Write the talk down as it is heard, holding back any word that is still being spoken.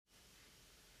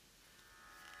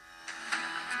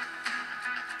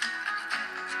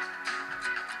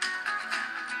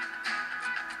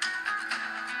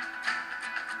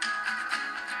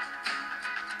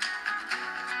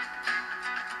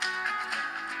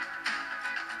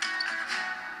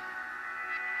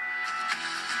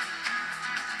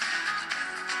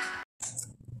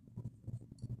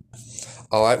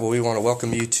All right, well, we want to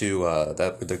welcome you to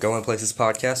the Going Places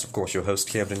podcast. Of course, your host,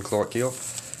 Camden Clark Gill,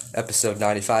 episode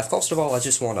 95. First of all, I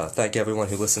just want to thank everyone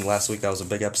who listened last week. That was a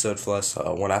big episode for us,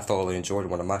 one I thoroughly enjoyed,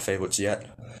 one of my favorites yet,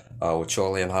 with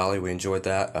Charlie and Holly. We enjoyed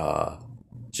that.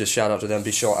 Just shout out to them.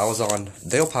 Be sure, I was on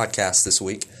their podcast this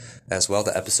week as well,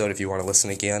 the episode, if you want to listen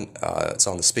again. It's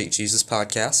on the Speak Jesus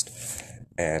podcast,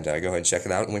 and go ahead and check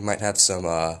it out, and we might have some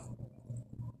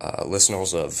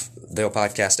listeners of their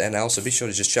podcast and else, so be sure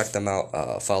to just check them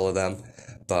out, follow them.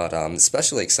 But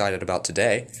especially excited about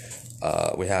today.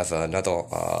 We have another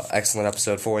excellent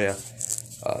episode for you.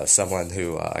 Someone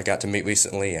who I got to meet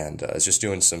recently and is just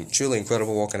doing some truly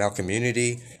incredible work in our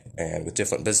community and with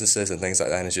different businesses and things like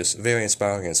that. And it's just very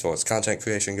inspiring as far as content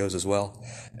creation goes as well.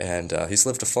 And he's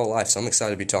lived a full life, so I'm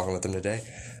excited to be talking with him today.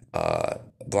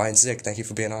 Brian Zig, thank you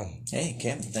for being on. Hey,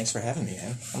 Camden, thanks for having me,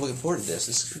 man. I'm looking forward to this.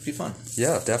 This could be fun.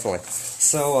 Yeah, definitely.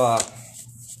 So,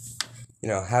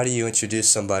 how do you introduce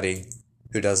somebody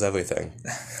who does everything?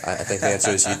 I think the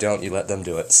answer is you don't. You let them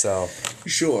do it. So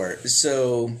Sure.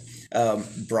 So,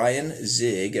 Brian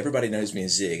Zig, everybody knows me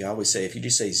as Zig. I always say, if you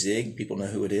just say Zig, people know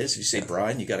who it is. If you say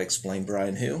Brian, you got to explain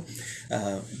Brian who.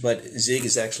 But Zig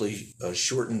is actually a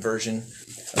shortened version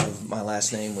of my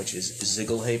last name, which is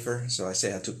Zigelheafer. So I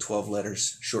say I took 12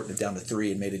 letters, shortened it down to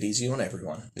 3, and made it easy on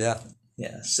everyone. Yeah.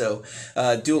 So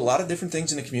do a lot of different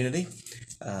things in the community,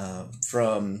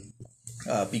 from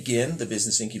BGEN, the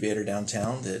business incubator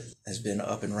downtown that has been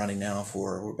up and running now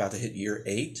we're about to hit year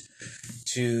 8,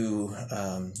 to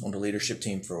on the leadership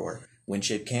team for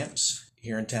Winshape camps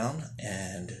here in town,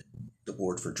 and the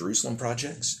board for Jerusalem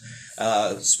Projects,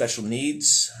 special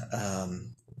needs,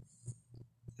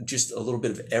 just a little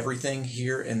bit of everything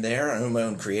here and there. I own my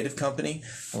own creative company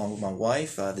along with my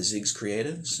wife, the Zig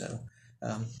Creative. So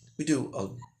we do a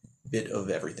bit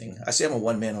of everything. I say I'm a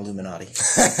one-man Illuminati.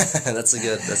 That's a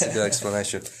good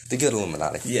explanation. The good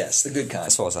Illuminati. Yes, the good kind.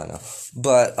 As far as I know.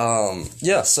 But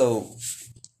so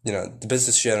the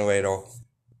business generator,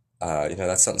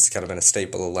 that's something that's kind of been a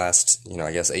staple the last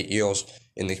 8 years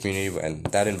in the community, and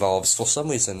that involves, for some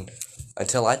reason,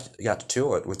 until I got to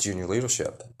tour it with junior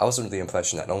leadership, I was under the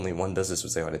impression that only one business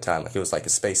was there at a time. Like, it was like a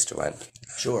space to rent.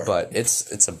 Sure. But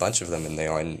it's a bunch of them in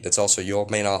there, and it's also your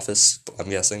main office, I'm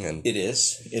guessing. And It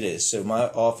is. So my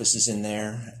office is in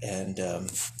there, and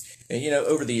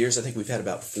over the years, I think we've had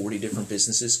about 40 different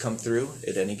businesses come through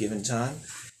at any given time.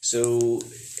 So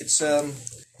it's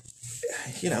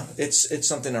it's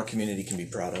something our community can be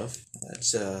proud of.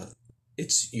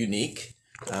 It's unique.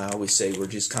 I always say we're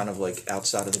just kind of like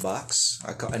outside of the box.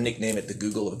 I nickname it the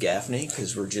Google of Gaffney,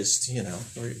 because we're just,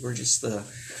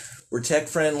 we're tech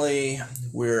friendly,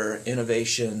 we're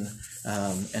innovation,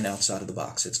 and outside of the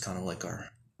box. It's kind of like our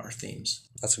themes.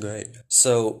 That's great.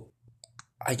 So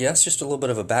I guess just a little bit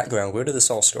of a background. Where did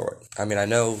this all start? I mean, I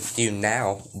know you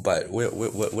now, but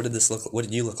what did this look? What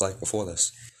did you look like before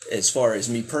this? As far as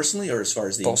me personally, or as far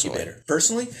as the incubator?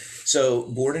 Personally,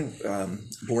 so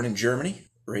born in Germany.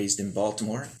 Raised in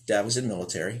Baltimore. Dad was in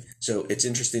military. So it's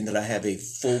interesting that I have a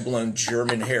full-blown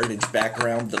German heritage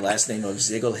background, the last name of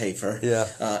Zigelheafer.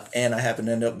 Yeah. And I happen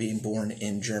to end up being born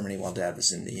in Germany while Dad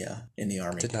was in the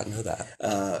Army. Did not know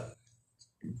that.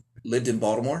 Lived in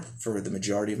Baltimore for the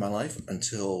majority of my life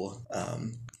until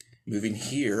moving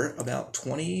here about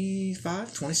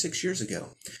 26 years ago.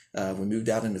 We moved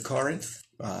out into Corinth.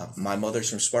 My mother's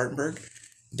from Spartanburg.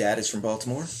 Dad is from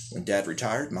Baltimore. When Dad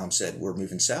retired, Mom said, we're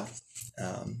moving south.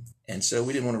 And so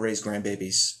we didn't want to raise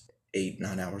grandbabies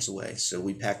 8-9 hours away. So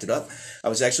we packed it up. I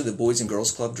was actually the Boys and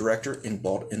Girls Club director in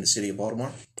the city of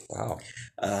Baltimore. Wow.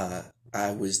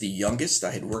 I was the youngest.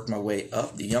 I had worked my way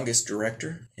up, the youngest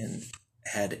director, and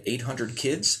had 800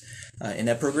 kids in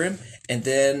that program. And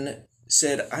then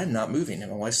said, I'm not moving.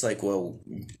 And my wife's like, well,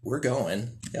 we're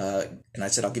going. And I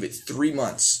said, I'll give it 3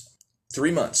 months. 3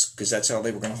 months, because that's how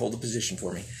they were going to hold the position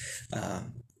for me.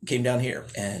 Came down here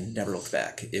and never looked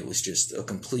back. It was just a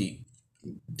complete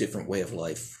different way of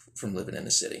life from living in the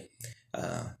city,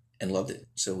 and loved it.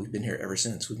 So we've been here ever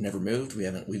since. We've never moved.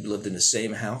 We've lived in the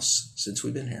same house since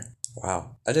we've been here.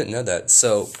 Wow. I didn't know that.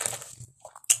 So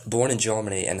born in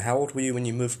Germany, and how old were you when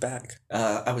you moved back?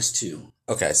 I was 2.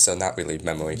 Okay, so not really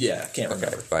memory. Yeah, I can't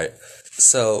remember. Right.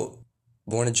 So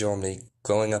born in Germany,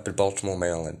 growing up in Baltimore,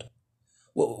 Maryland.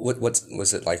 What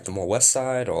was it like, the more west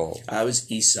side, or? I was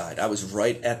east side. I was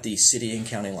right at the city and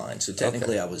county line. So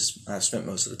technically I spent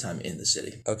most of the time in the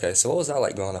city. Okay, so what was that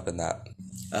like growing up in that?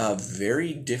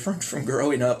 Very different from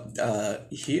growing up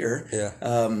here. Yeah.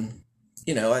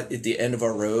 at the end of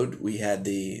our road, we had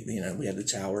the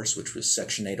towers, which was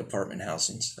Section 8 apartment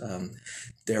housings.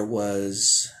 There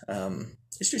was,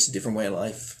 it's just a different way of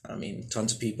life. I mean,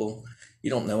 tons of people, you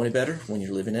don't know any better when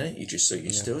you're living in it. You're just so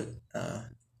used to it.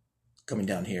 Coming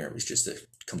down here, it was just a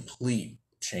complete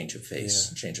change of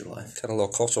face, change of life. Kind of a little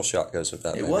cultural shock goes with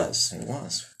that. It was,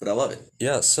 but I love it.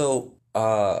 Yeah, so,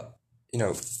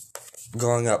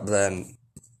 growing up then,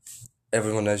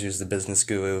 everyone knows you as the business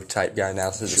guru type guy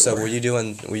now. So were you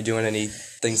doing any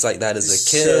things like that as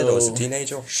a kid or as a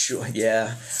teenager? Sure,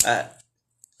 yeah.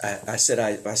 I said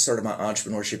I started my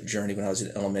entrepreneurship journey when I was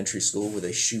in elementary school with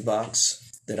a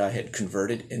shoebox that I had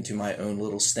converted into my own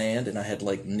little stand, and I had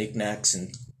like knickknacks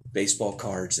and baseball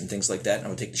cards and things like that. And I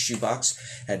would take the shoebox,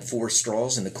 had 4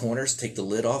 straws in the corners, take the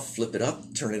lid off, flip it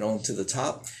up, turn it on to the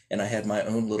top, and I had my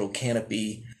own little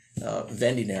canopy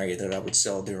vending area that I would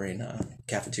sell during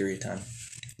cafeteria time.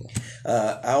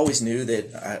 I always knew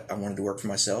that I wanted to work for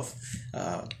myself.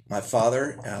 My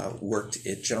father worked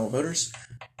at General Motors.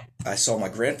 I saw my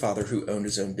grandfather, who owned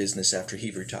his own business after he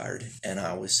retired, and I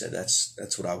always said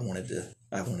that's what I wanted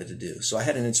to do. So I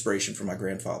had an inspiration from my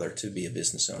grandfather to be a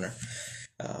business owner.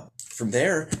 From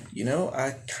there,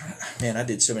 I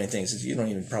did so many things. You don't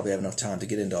even probably have enough time to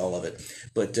get into all of it.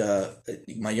 But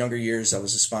my younger years, I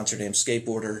was a sponsored AM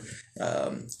skateboarder.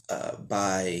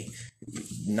 By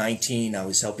 19, I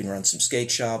was helping run some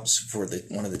skate shops for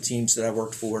one of the teams that I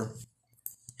worked for.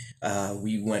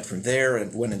 We went from there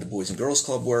and went into Boys and Girls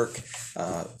Club work.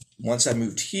 Once I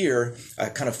moved here, I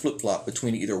kind of flip-flopped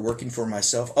between either working for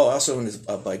myself. Oh, I also owned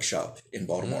a bike shop in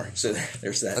Baltimore. So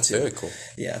there's that. That's too. very cool.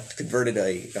 Yeah, converted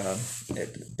a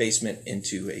basement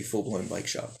into a full-blown bike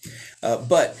shop.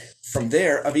 But from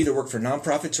there, I've either worked for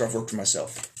nonprofits or I've worked for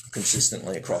myself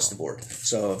consistently across the board.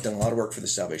 So I've done a lot of work for the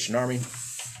Salvation Army.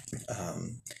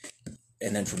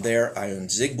 And then from there, I owned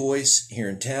Zig Boys here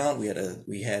in town.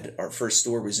 We had our first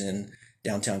store was in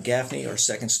downtown Gaffney. Our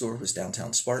second store was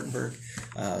downtown Spartanburg.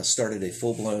 Started a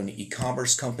full-blown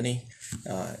e-commerce company,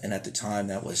 and at the time,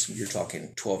 you're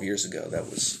talking 12 years ago. That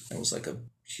was like a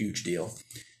huge deal.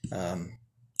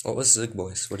 What was Zig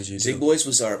Boys? What did you do? Zig Boys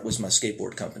was my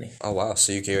skateboard company. Oh wow!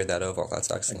 So you carried that over.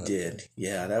 That's excellent. I did.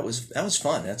 Yeah, that was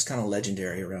fun. That's kind of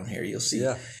legendary around here. You'll see.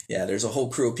 Yeah. There's a whole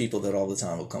crew of people that all the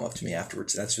time will come up to me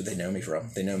afterwards. That's where they know me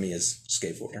from. They know me as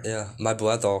skateboarder. Yeah,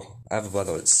 I have a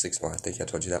brother that's 6. Well, I think I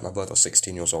told you that. My brother's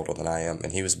 16 years older than I am,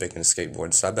 and he was big into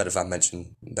skateboarding. So I bet if I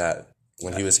mentioned that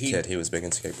when he was a kid, he was big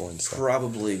into skateboarding. So.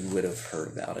 Probably would have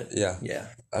heard about it. Yeah.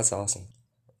 That's awesome.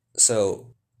 So.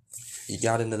 You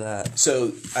got into that.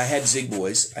 So I had Zig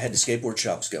Boys. I had the skateboard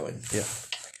shops going. Yeah.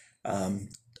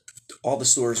 All the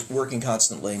stores working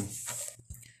constantly.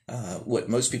 What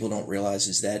most people don't realize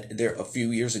is that a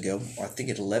few years ago, I think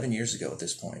 11 years ago at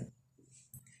this point,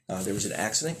 there was an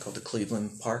accident called the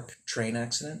Cleveland Park train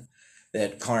accident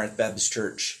that Corinth Baptist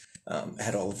Church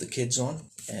had all of the kids on.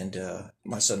 And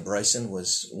my son Bryson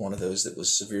was one of those that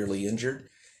was severely injured.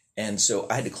 And so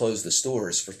I had to close the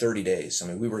stores for 30 days. I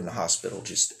mean, we were in the hospital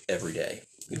just every day,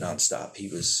 nonstop. He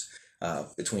was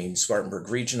between Spartanburg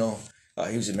Regional.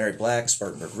 He was in Mary Black,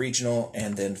 Spartanburg Regional,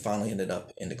 and then finally ended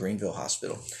up in the Greenville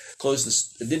Hospital.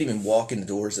 Didn't even walk in the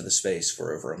doors of the space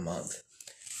for over a month.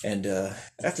 And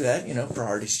after that,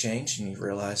 priorities change, and you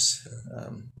realize,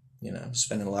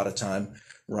 spending a lot of time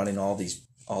running all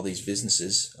these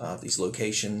businesses, these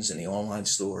locations, and the online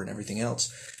store and everything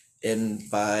else. And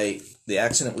the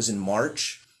accident was in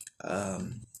March.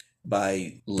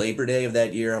 By Labor Day of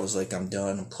that year, I was like, I'm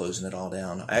done. I'm closing it all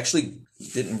down. I actually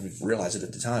didn't realize it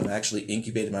at the time. I actually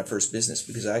incubated my first business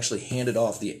because I actually handed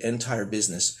off the entire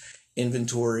business,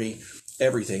 inventory,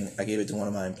 everything. I gave it to one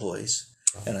of my employees.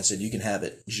 And I said, you can have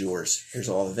it. It's yours. Here's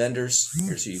all the vendors.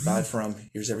 Here's who you buy from.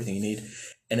 Here's everything you need.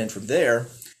 And then from there,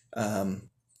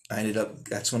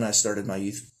 that's when I started my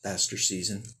youth pastor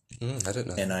season. I didn't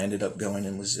know. And I ended up going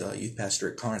and was youth pastor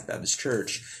at Corinth Baptist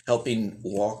Church, helping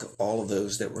walk all of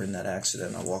those that were in that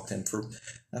accident. I walked in for,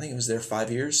 I think it was there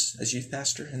 5 years as youth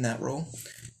pastor in that role.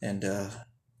 And,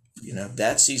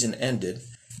 that season ended.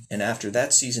 And after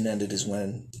that season ended is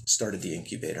when started the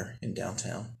incubator in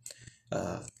downtown.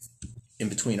 In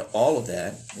between all of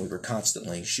that, we were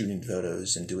constantly shooting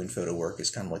photos and doing photo work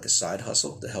as kind of like a side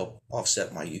hustle to help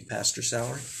offset my youth pastor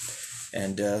salary.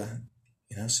 And,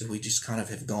 so we just kind of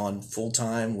have gone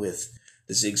full-time with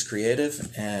the Zig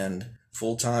Creative and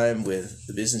full-time with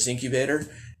the business incubator.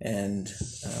 And,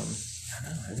 I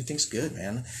don't know, everything's good,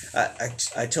 man.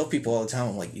 I tell people all the time,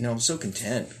 I'm like, I'm so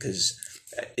content because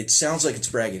it sounds like it's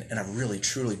bragging, and I really,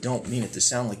 truly don't mean it to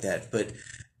sound like that. But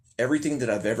everything that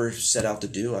I've ever set out to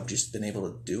do, I've just been able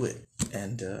to do it.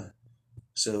 And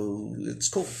So it's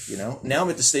cool, you know. Now I'm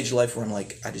at the stage of life where I'm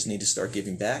like, I just need to start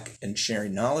giving back and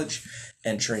sharing knowledge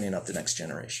and training up the next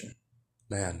generation.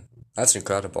 Man, that's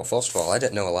incredible. First of all, I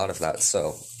didn't know a lot of that,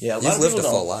 so Yeah, you've lived a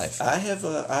full life. I have.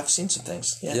 I've seen some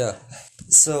things. Yeah. Yeah.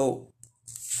 So,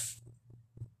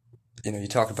 you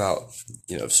talk about,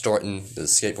 starting the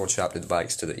skateboard shop to the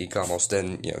bikes to the e-commerce,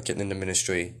 then, getting into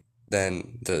ministry,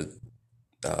 then the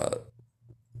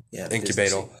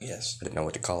incubator. Yes. I didn't know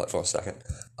what to call it for a second.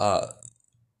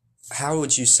 How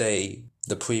would you say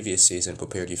the previous season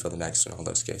prepared you for the next in all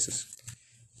those cases?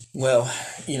 Well,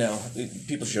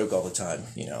 people joke all the time.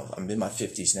 I'm in my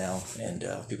 50s now, and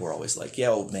people are always like, yeah,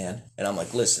 old man. And I'm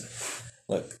like, listen,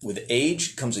 look, with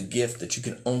age comes a gift that you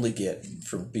can only get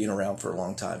from being around for a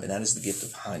long time, and that is the gift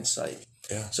of hindsight.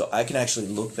 Yeah. So I can actually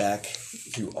look back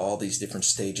through all these different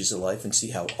stages of life and see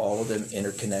how all of them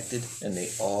interconnected, and they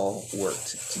all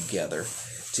worked together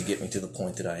to get me to the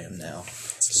point that I am now.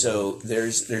 So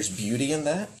there's beauty in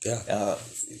that. Yeah.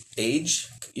 Age,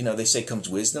 they say comes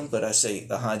wisdom, but I say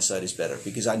the hindsight is better,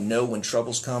 because I know when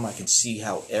troubles come, I can see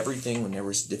how everything, when there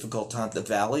was difficult time, the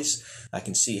valleys, I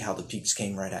can see how the peaks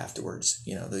came right afterwards.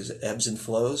 Those ebbs and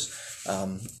flows,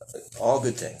 all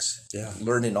good things. Yeah.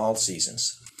 Learn in all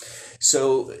seasons.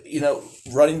 So,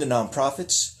 running the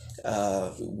nonprofits,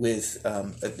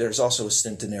 there's also a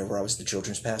stint in there where I was the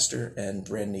children's pastor and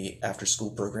ran the after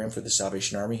school program for the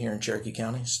Salvation Army here in Cherokee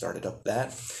County, started up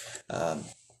that.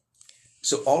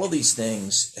 So all of these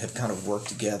things have kind of worked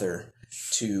together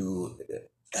to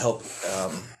help.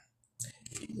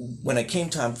 When it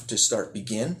came time to start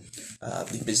BGEN,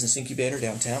 the business incubator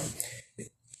downtown,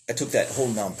 I took that whole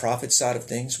nonprofit side of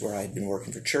things, where I had been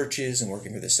working for churches and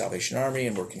working for the Salvation Army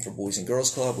and working for Boys and Girls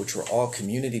Club, which were all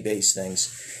community-based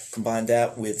things, combined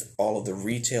that with all of the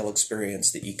retail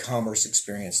experience, the e-commerce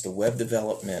experience, the web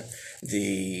development,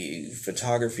 the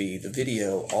photography, the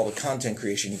video, all the content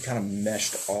creation. You kind of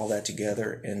meshed all that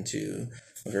together into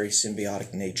a very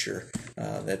symbiotic nature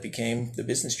that became the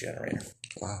business generator.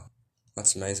 Wow,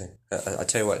 that's amazing. I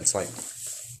tell you what, it's like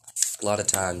a lot of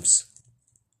times,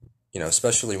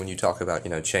 especially when you talk about,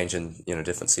 changing,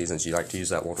 different seasons, you like to use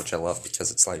that word, which I love,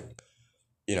 because it's like,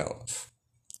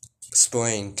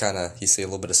 spring kind of, you see a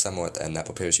little bit of summer at the end that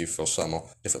prepares you for summer,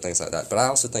 different things like that. But I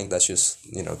also think that's just,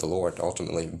 the Lord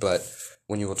ultimately. But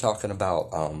when you were talking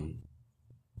about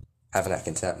having that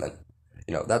contentment,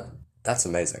 that's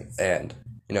amazing. And,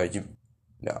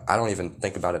 I don't even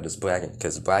think about it as bragging,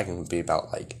 because bragging would be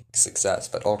about like success.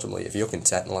 But ultimately, if you're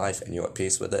content in life and you're at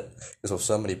peace with it, because with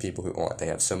so many people who aren't, they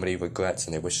have so many regrets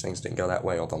and they wish things didn't go that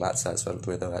way, or they're not satisfied with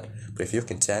where they're at. But if you're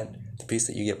content, the peace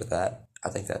that you get with that, I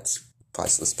think that's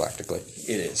priceless practically.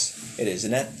 It is.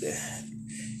 And that,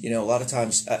 a lot of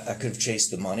times I could have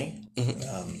chased the money.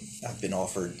 Mm-hmm. I've been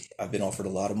offered a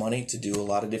lot of money to do a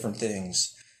lot of different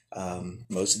things.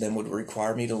 Most of them would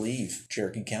require me to leave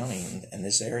Cherokee County and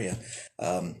this area.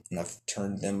 And I've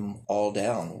turned them all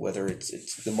down. Whether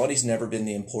it's the money's never been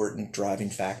the important driving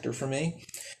factor for me.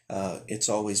 It's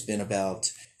always been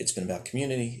about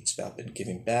community. It's about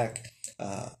giving back.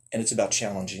 And it's about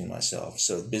challenging myself.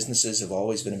 So businesses have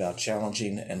always been about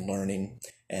challenging and learning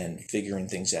and figuring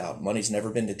things out. Money's never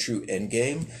been the true end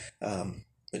game,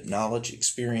 but knowledge,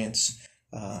 experience,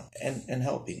 and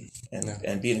helping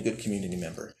and being a good community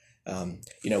member.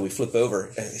 We flip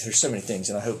over. There's so many things,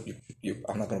 and I hope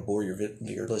I'm not going to bore your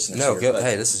listeners. No, here,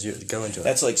 hey, this is you. Go into it.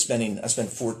 That's like I spent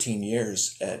 14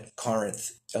 years at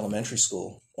Corinth Elementary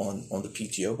School on the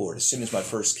PTO board. As soon as my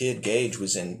first kid, Gage,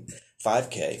 was in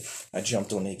 5K, I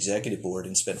jumped on the executive board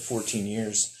and spent 14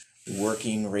 years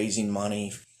working, raising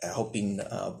money, helping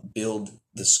build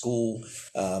the school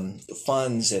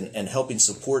funds and helping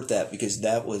support that, because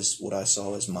that was what I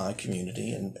saw as my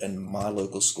community and my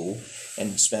local school,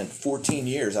 and spent 14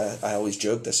 years. I always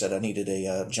joked, I said I needed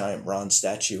a giant bronze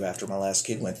statue after my last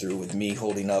kid went through, with me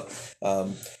holding up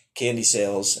candy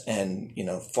sales and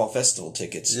fall festival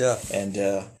tickets. Yeah. And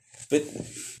but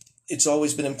it's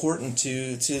always been important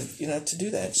to do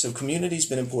that. So community's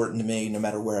been important to me no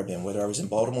matter where I've been, whether I was in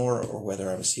Baltimore or whether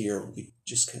I was here. We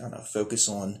just kind of focus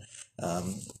on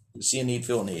see a need,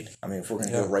 feel a need. I mean, if we're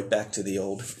going to go right back to the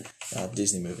old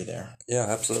Disney movie there. Yeah,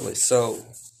 absolutely. So,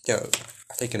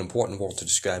 I think an important word to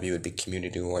describe you would be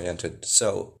community-oriented.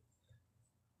 So,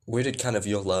 where did kind of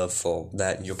your love for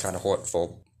that and your kind of heart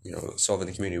for serving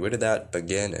the community, where did that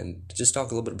begin? And just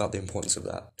talk a little bit about the importance of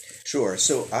that. Sure.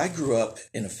 So I grew up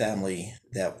in a family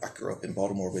I grew up in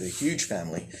Baltimore with a huge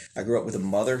family. I grew up with a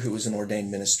mother who was an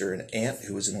ordained minister, an aunt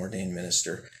who was an ordained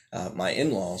minister. My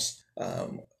in-laws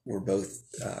were both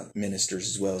ministers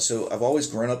as well. So I've always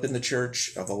grown up in the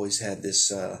church. I've always had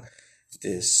this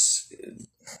this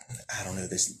I don't know,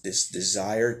 this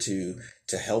desire to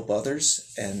help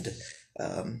others, and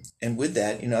with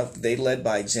that, they led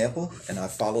by example, and I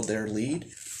followed their lead,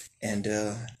 and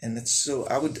that's so.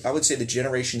 I would say the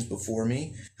generations before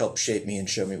me helped shape me and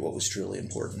show me what was truly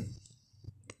important.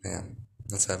 Man,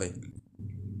 that's heavy.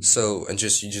 So, and you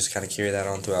just kind of carry that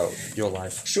on throughout your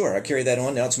life. Sure, I carry that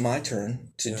on. Now it's my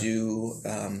turn to do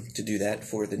that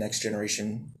for the next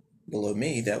generation below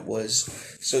me. That was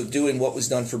so doing what was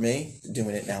done for me,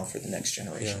 doing it now for the next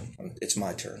generation. Yeah. It's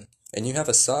my turn. And you have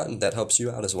a son that helps you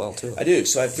out as well, too. I do.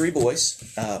 So I have 3 boys.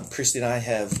 Christy and I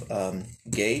have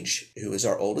Gage, who is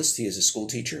our oldest. He is a school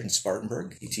teacher in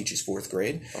Spartanburg. He teaches 4th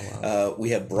grade. Oh, wow.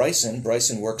 We have Bryson.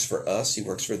 Bryson works for us. He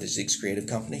works for the Zig Creative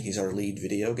company. He's our lead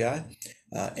video guy.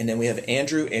 And then we have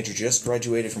Andrew. Andrew just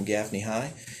graduated from Gaffney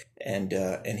High, and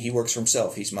he works for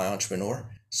himself. He's my entrepreneur.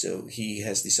 So he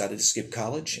has decided to skip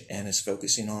college and is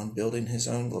focusing on building his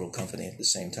own little company at the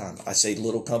same time. I say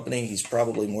little company. He's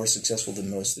probably more successful than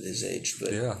most at his age.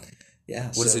 But yeah.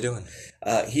 What is he doing?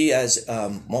 He has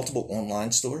multiple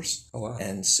online stores. Oh, wow.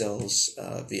 And sells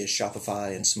via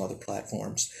Shopify and some other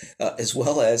platforms, as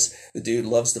well as the dude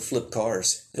loves to flip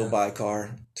cars. He'll buy a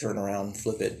car, turn around,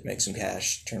 flip it, make some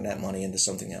cash, turn that money into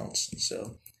something else.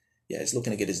 So, yeah, he's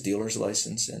looking to get his dealer's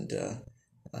license and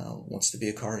wants to be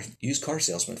a used car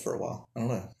salesman for a while. I don't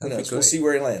know. Who knows? We'll see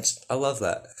where he lands. I love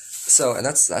that. So, and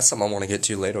that's something I want to get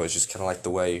to later, is just kind of like the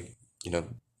way,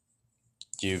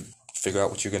 you figure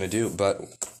out what you're going to do. But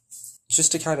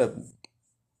just to kind of,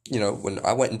 when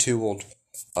I went into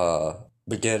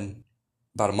BGEN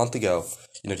about a month ago,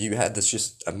 you had this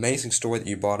just amazing story that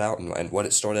you brought out and what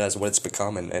it started as, what it's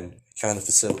become, and kind of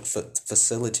the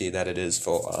facility that it is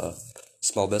for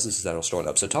small businesses that are starting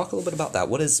up. So talk a little bit about that.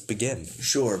 What is BGEN?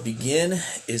 Sure. BGEN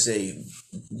is a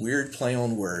weird play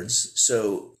on words.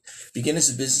 So BGEN is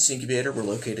a business incubator. We're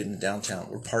located in downtown.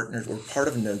 We're partnered. We're part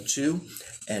of Node 2,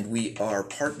 and we are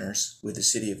partners with the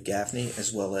city of Gaffney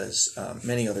as well as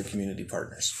many other community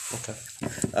partners. Okay.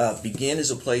 BGEN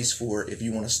is a place for if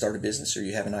you want to start a business or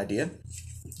you have an idea,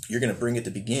 you're going to bring it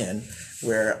to BGEN,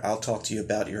 where I'll talk to you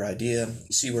about your idea,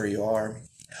 see where you are,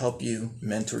 help you,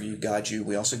 mentor you, guide you.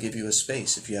 We also give you a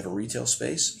space. If you have a retail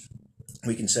space,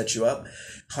 we can set you up,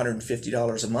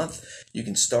 $150 a month. You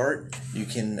can start. You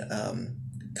can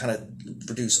kind of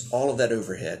reduce all of that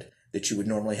overhead that you would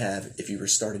normally have if you were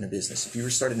starting a business. If you were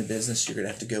starting a business, you're going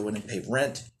to have to go in and pay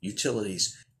rent,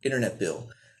 utilities, internet bill,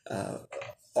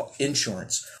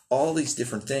 insurance. All these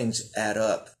different things add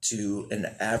up to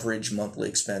an average monthly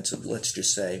expense of, let's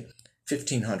just say,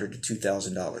 $1,500 to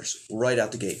 $2,000 right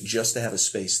out the gate just to have a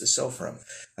space to sell from.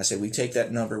 I say we take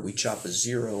that number, we chop a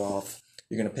zero off.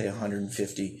 You're going to pay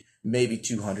 $150, maybe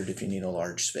 $200 if you need a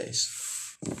large space.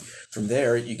 From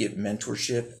there, you get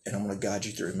mentorship, and I'm going to guide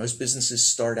you through. Most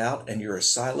businesses start out, and you're a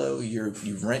silo. You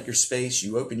rent your space,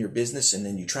 you open your business, and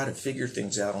then you try to figure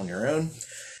things out on your own.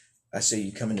 I say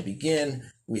you come in to BGEN.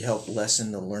 We help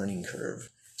lessen the learning curve,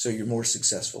 so you're more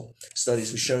successful.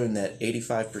 Studies have shown that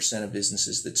 85% of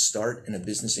businesses that start in a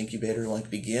business incubator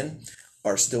like BGEN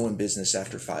are still in business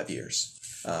after 5 years,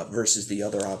 versus the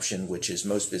other option, which is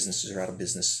most businesses are out of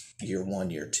business year 1,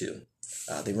 year 2.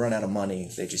 They run out of money.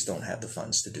 They just don't have the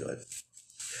funds to do it.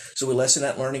 So we lessen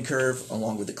that learning curve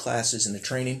along with the classes and the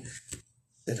training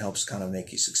that helps kind of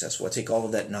make you successful. I take all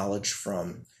of that knowledge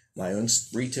from my own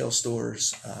retail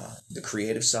stores, the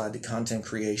creative side, the content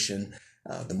creation,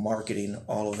 the marketing,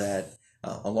 all of that,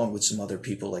 along with some other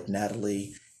people like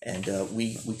Natalie. And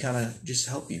we kind of just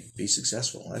help you be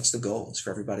successful. That's the goal. It's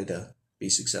for everybody to be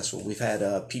successful. We've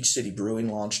had Peach City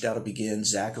Brewing launched out of BGEN.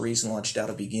 Zachary's launched out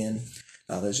of BGEN.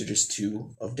 Those are just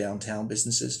 2 of downtown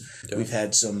businesses. Yeah. We've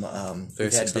had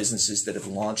businesses that have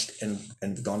launched and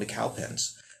gone to cow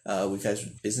pens. We've had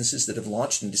businesses that have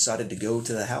launched and decided to go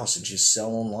to the house and just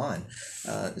sell online.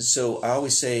 So I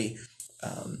always say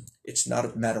it's not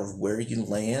a matter of where you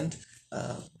land,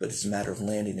 but it's a matter of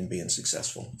landing and being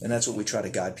successful. And that's what we try to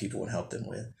guide people and help them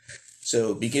with.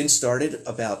 So BGEN started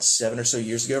about 7 or so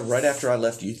years ago, right after I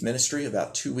left youth ministry.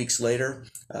 About 2 weeks later,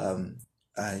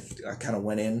 I kind of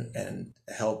went in and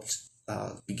helped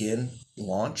BGEN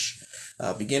launch.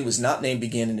 BGEN was not named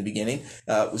BGEN in the beginning.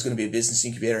 It was going to be a business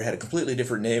incubator. It had a completely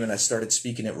different name, and I started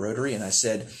speaking at Rotary, and I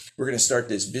said, we're going to start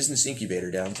this business incubator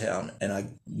downtown.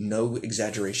 And no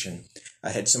exaggeration,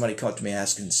 I had somebody come up to me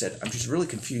asking and said, I'm just really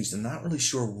confused. I'm not really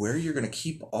sure where you're going to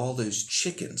keep all those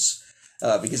chickens.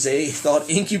 Because they thought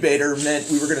incubator meant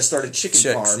we were going to start a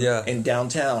chicken farm in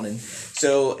downtown. And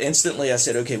so instantly I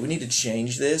said, okay, we need to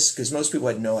change this, because most people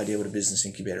had no idea what a business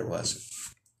incubator was.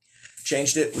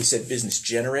 Changed it. We said business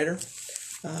generator.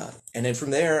 And then from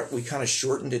there, we kind of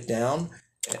shortened it down.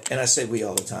 and I say we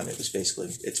all the time. It's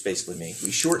basically me. We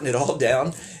shorten it all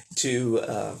down to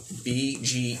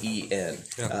BGEN,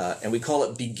 and we call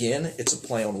it begin. It's a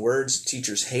play on words.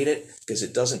 Teachers hate it because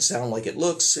it doesn't sound like it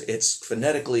looks. It's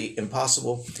phonetically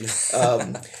impossible,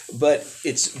 but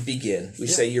it's begin. We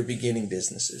say you're beginning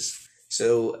businesses.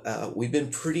 So we've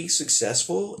been pretty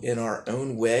successful in our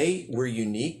own way. We're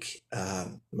unique.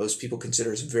 Most people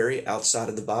consider us very outside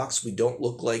of the box. We don't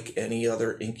look like any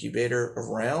other incubator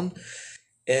around.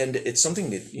 And it's something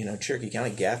that, Cherokee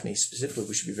County, Gaffney specifically,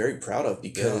 we should be very proud of,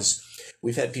 because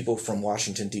we've had people from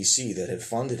Washington, D.C. that have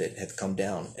funded it, have come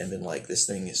down and been like, this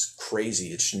thing is crazy.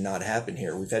 It should not happen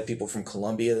here. We've had people from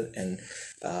Columbia and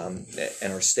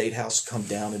our state house come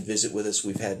down and visit with us.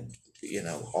 We've had,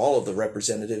 all of the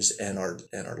representatives and our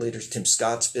leaders. Tim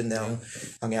Scott's been down,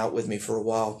 hung out with me for a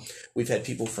while. We've had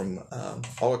people from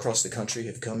all across the country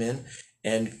have come in.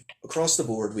 And across the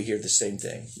board, we hear the same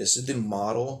thing. This is the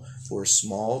model for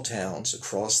small towns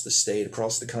across the state,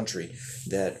 across the country,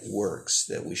 that works,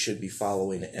 that we should be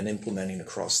following and implementing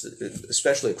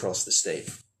especially across the state.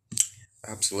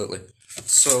 Absolutely.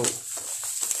 So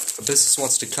a business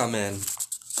wants to come in,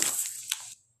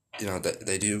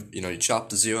 they do, you chop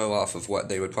the zero off of what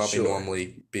they would probably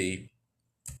normally be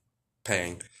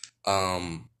paying.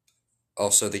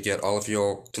 Also, they get all of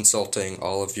your consulting,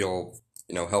 all of your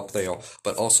help there,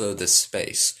 but also this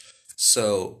space.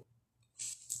 So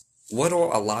what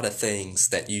are a lot of things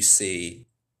that you see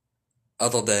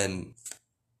other than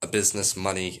a business,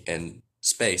 money, and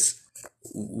space?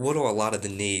 What are a lot of the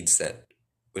needs that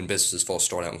when businesses first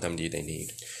start out and come to you, they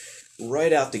need?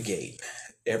 Right out the gate,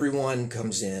 everyone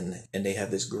comes in and they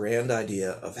have this grand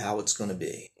idea of how it's going to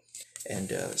be.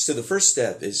 And so the first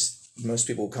step is, most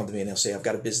people will come to me and they'll say, I've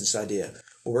got a business idea.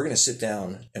 Well, we're going to sit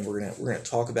down and we're going to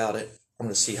talk about it. I'm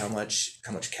going to see how much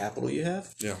capital you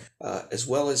have, as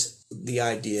well as the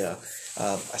idea.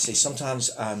 I say sometimes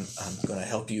I'm going to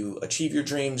help you achieve your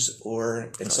dreams,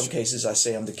 or in some cases I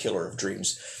say I'm the killer of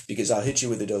dreams, because I'll hit you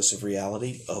with a dose of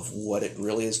reality of what it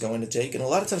really is going to take. And a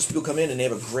lot of times people come in and they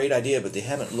have a great idea, but they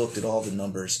haven't looked at all the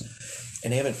numbers,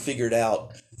 and they haven't figured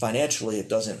out financially it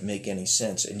doesn't make any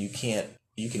sense. And you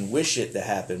can wish it to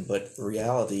happen, but the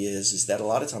reality is that a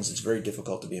lot of times it's very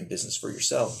difficult to be in business for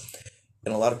yourself.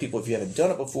 And a lot of people, if you haven't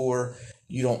done it before,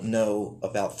 you don't know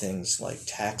about things like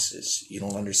taxes. You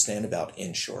don't understand about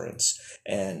insurance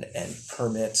and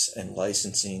permits and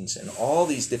licensings and all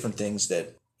these different things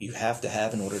that you have to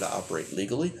have in order to operate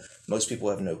legally. Most people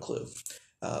have no clue.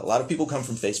 A lot of people come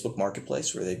from Facebook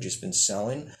Marketplace, where they've just been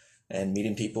selling and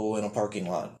meeting people in a parking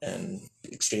lot and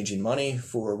exchanging money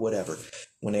for whatever.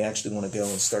 When they actually want to go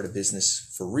and start a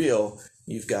business for real,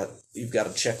 you've got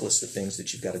a checklist of things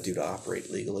that you've got to do to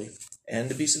operate legally and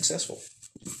to be successful.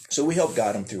 So we help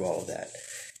guide them through all of that.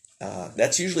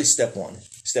 That's usually step one.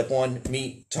 Step one,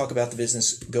 meet, talk about the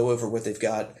business, go over what they've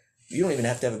got. You don't even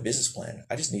have to have a business plan.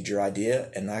 I just need your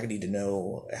idea, and I need to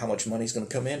know how much money is going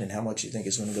to come in and how much you think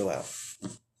is going to go out.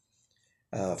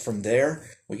 From there,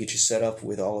 we get you set up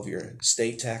with all of your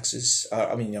state taxes.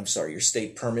 Your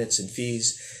state permits and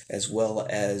fees, as well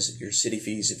as your city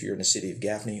fees if you're in the city of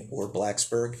Gaffney or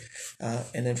Blacksburg.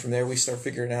 And then from there, we start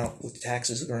figuring out what the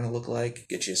taxes are going to look like,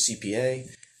 get you a CPA,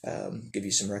 give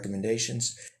you some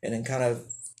recommendations, and then kind of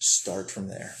start from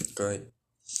there. Great.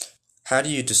 How do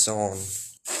you discern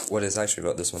what is, actually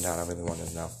wrote this one down, I really wanted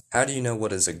to know. How do you know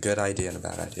what is a good idea and a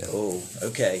bad idea? Oh,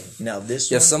 okay. Now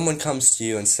this If someone comes to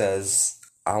you and says,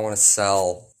 I want to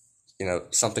sell,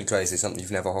 something crazy, something you've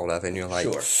never heard of, and you're like,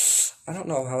 Sure. I don't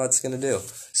know how that's going to do.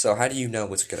 So how do you know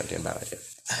what's a good idea and bad idea?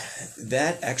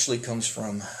 That actually comes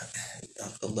from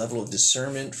a level of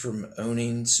discernment from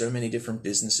owning so many different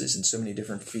businesses in so many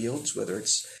different fields, whether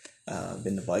it's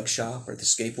been the bike shop or the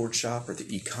skateboard shop or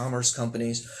the e-commerce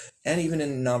companies, and even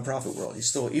in the nonprofit world.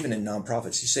 Even in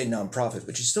nonprofits, you say nonprofit,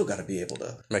 but you still got to be able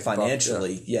to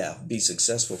financially, be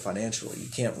successful financially. You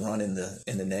can't run in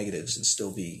the negatives and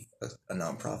still be a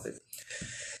nonprofit.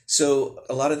 So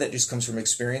a lot of that just comes from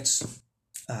experience.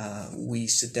 We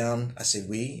sit down. I say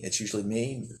we. It's usually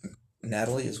me,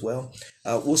 Natalie as well.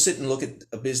 We'll sit and look at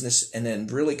a business and then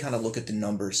really kind of look at the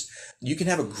numbers. You can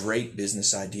have a great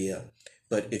business idea,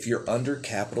 but if you're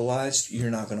undercapitalized,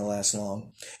 you're not going to last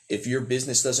long. If your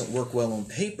business doesn't work well on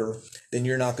paper, then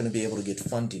you're not going to be able to get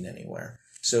funding anywhere.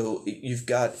 So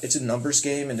it's a numbers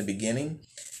game in the beginning.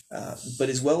 But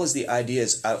as well as the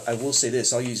ideas, I will say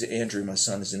this. I'll use Andrew, my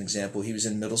son, as an example. He was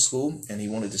in middle school and he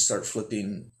wanted to start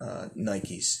flipping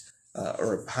Nikes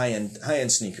or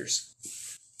high-end sneakers.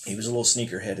 He was a little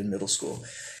sneakerhead in middle school.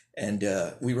 And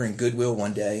we were in Goodwill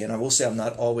one day, and I will say I'm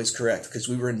not always correct, because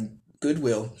we were in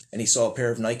Goodwill and he saw a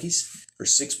pair of Nikes for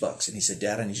 $6. And he said,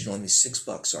 Dad, I need you to lend me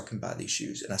 $6 so I can buy these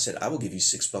shoes. And I said, I will give you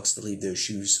 $6 to leave those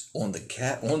shoes on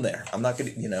there. I'm not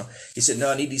going to, He said, no,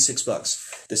 I need these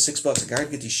 $6. The $6, I got to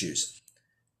get these shoes.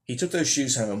 He took those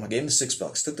shoes home. I gave him the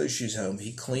 $6, took those shoes home.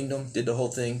 He cleaned them, did the whole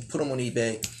thing, put them on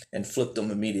eBay, and flipped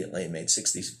them immediately and made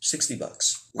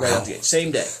 $60 right out the gate,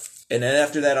 same day. And then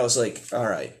after that, I was like, all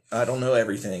right, I don't know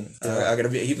everything.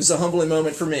 It was a humbling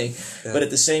moment for me. Yeah. But at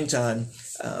the same time,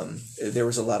 there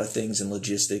was a lot of things in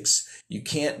logistics. You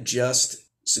can't just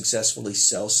successfully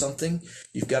sell something.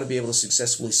 You've got to be able to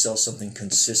successfully sell something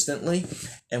consistently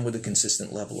and with a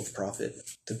consistent level of profit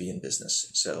to be in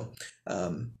business. So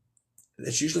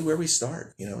that's usually where we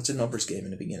start. It's a numbers game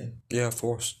in the beginning. Yeah, of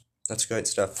course. That's great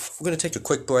stuff. We're going to take a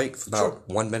quick break for about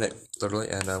 1 minute, literally,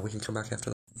 and we can come back after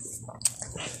that.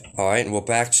 All right, and we're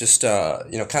back just,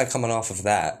 kind of coming off of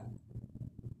that.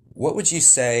 What would you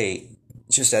say,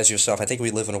 just as yourself, I think we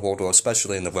live in a world where,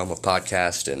 especially in the realm of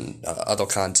podcast and other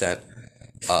content,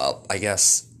 I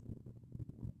guess,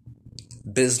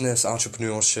 business,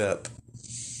 entrepreneurship,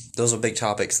 those are big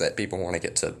topics that people want to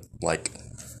get to,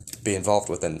 be involved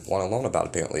with and want to learn about,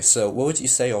 apparently. So what would you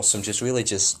say are some just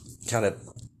kind of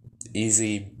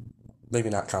easy, maybe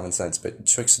not common sense, but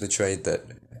tricks of the trade that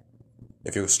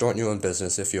if you're starting your own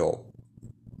business, if you're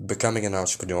becoming an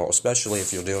entrepreneur, especially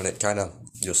if you're doing it kind of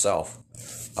yourself,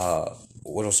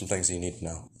 what are some things that you need to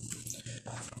know?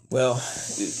 Well,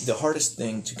 the hardest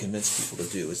thing to convince people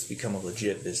to do is to become a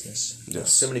legit business.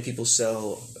 Yes. So many people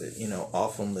sell,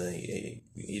 off on the,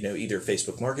 either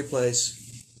Facebook Marketplace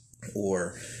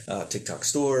or TikTok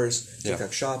stores,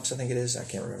 TikTok shops, I think it is. I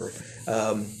can't remember.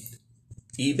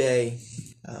 eBay,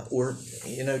 or,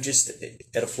 just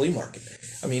at a flea market.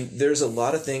 I mean, there's a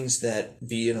lot of things that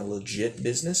being a legit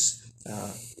business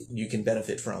you can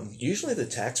benefit from. Usually the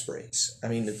tax breaks. I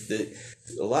mean,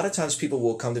 a lot of times people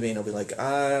will come to me and they'll be like,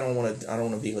 I don't want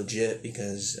to be legit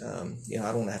because I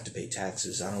don't want to have to pay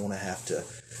taxes. I don't have to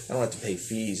pay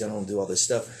fees. I don't want to do all this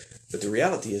stuff. But the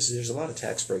reality is there's a lot of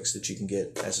tax breaks that you can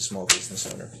get as a small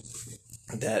business owner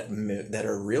that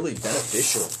are really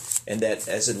beneficial, and that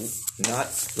as a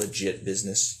not legit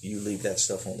business, you leave that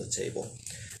stuff on the table.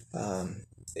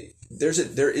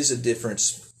 There is a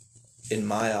difference in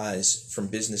my eyes from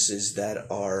businesses that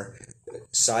are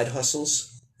side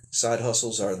hustles. Side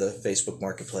hustles are the Facebook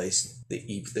Marketplace,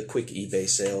 the quick eBay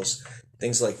sales,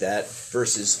 things like that,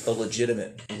 versus a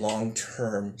legitimate,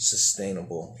 long-term,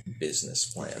 sustainable business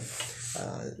plan.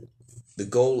 The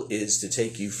goal is to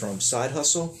take you from side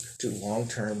hustle to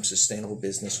long-term, sustainable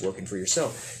business working for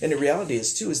yourself. And the reality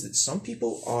is that some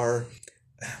people are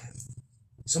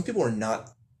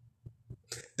not,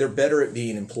 they're better at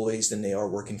being employees than they are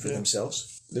working for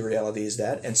themselves. The reality is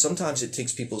that. And sometimes it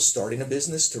takes people starting a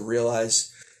business to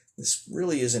realize this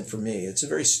really isn't for me. It's a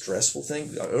very stressful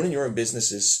thing. Owning your own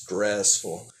business is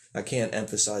stressful. I can't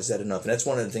emphasize that enough. And that's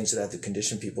one of the things that I have to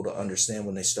condition people to understand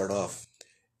when they start off.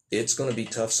 It's going to be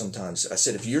tough sometimes. I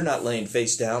said, if you're not laying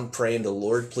face down, praying to the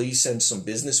Lord, please send some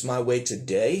business my way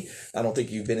today, I don't think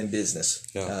you've been in business.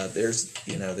 No. It's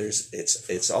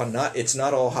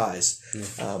not all highs.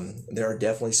 There are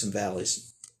definitely some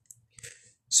valleys.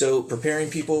 So preparing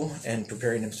people and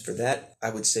preparing them for that, I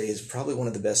would say, is probably one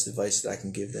of the best advice that I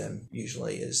can give them.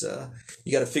 Usually is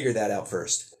you got to figure that out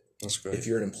first. That's great. If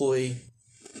you're an employee,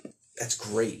 that's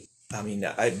great. I mean,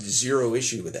 I have zero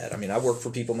issue with that. I mean, I work for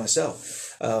people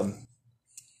myself.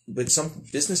 But some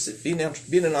business, being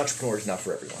an entrepreneur is not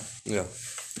for everyone. Yeah.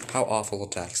 How awful are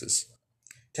taxes?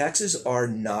 Taxes are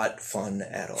not fun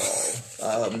at all.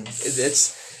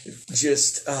 It's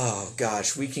just, oh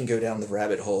gosh, we can go down the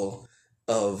rabbit hole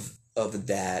of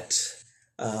that.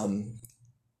 That's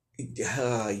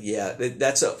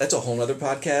a whole nother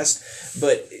podcast.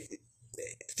 But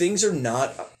things are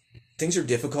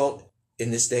difficult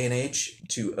in this day and age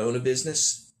to own a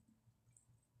business.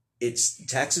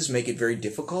 Taxes make it very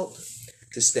difficult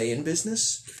to stay in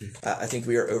business. I think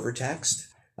we are overtaxed.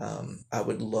 I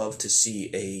would love to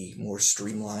see a more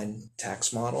streamlined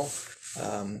tax model.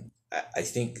 I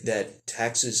think that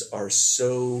taxes are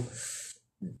so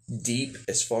deep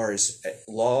as far as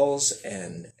laws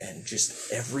and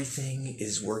just everything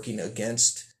is working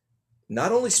against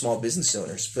not only small business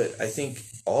owners, but I think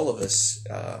all of us,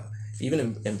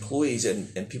 even employees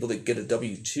and people that get a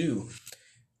W-2,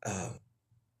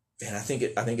 and I think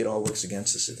it all works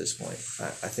against us at this point.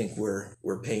 I think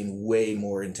we're paying way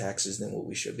more in taxes than what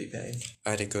we should be paying.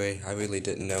 I'd agree. I really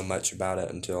didn't know much about it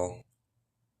until,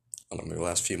 I don't know, the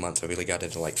last few months. I really got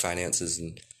into finances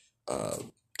and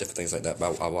different things like that.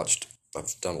 But I've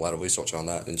done a lot of research on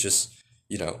that, and just,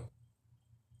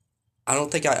 I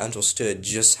don't think I understood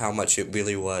just how much it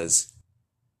really was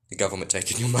the government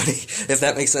taking your money, if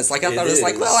that makes sense. Like, I thought it was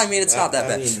like, well, I mean, it's not that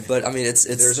bad. But, I mean, it's...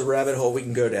 There's a rabbit hole we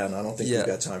can go down. I don't think we've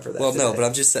got time for that Well, today. no, but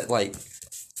I'm just saying, like...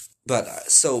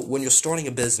 But, so, when you're starting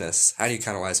a business, how do you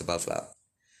kind of rise above that?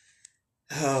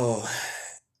 Oh,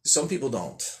 some people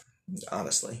don't,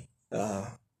 honestly.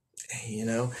 You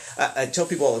know, I tell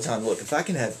people all the time, look, if I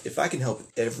can help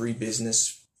every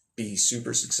business be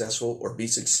super successful or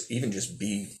even just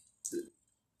be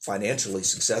financially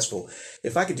successful,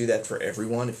 if I could do that for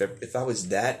everyone, if I was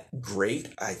that great,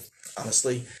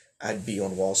 I'd be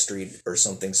on Wall Street or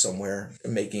something somewhere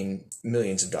making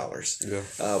millions of dollars. Yeah.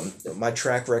 My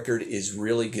track record is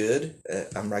really good.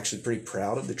 I'm actually pretty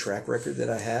proud of the track record that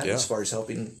I have as far as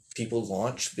helping people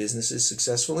launch businesses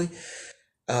successfully.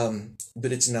 But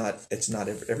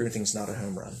everything's not a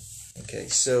home run. Okay.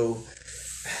 So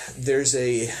there's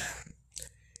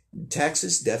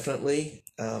taxes definitely,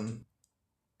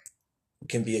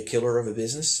 can be a killer of a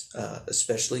business,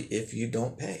 especially if you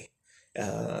don't pay.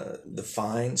 The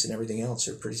fines and everything else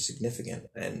are pretty significant.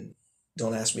 And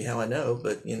don't ask me how I know,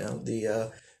 but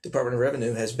the Department of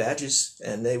Revenue has badges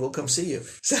and they will come see you.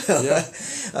 So,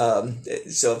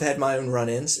 so I've had my own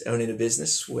run-ins owning a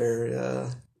business where,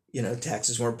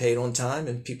 taxes weren't paid on time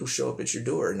and people show up at your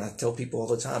door. And I tell people all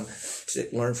the time to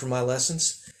learn from my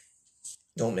lessons,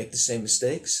 don't make the same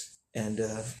mistakes, and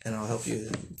I'll help you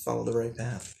follow the right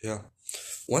path. Yeah.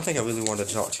 One thing I really wanted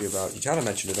to talk to you about, you kind of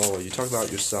mentioned it earlier. You talk about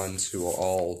your sons who are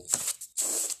all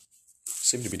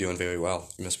seem to be doing very well.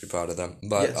 You must be proud of them.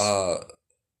 But you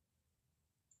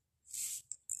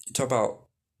talk about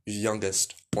your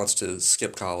youngest wants to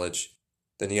skip college,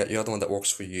 then you got your other one that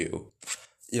works for you.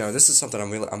 This is something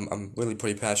I'm really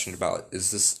pretty passionate about.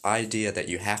 Is this idea that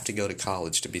you have to go to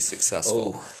college to be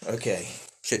successful? Oh, okay.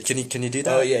 Can you do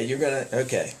that? Oh yeah,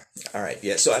 okay. All right,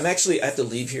 yeah. So I have to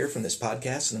leave here from this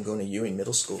podcast, and I'm going to Ewing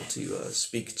Middle School to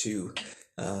speak to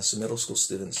some middle school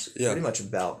students, pretty much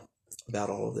about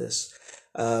all of this.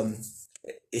 I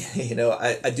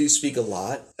do speak a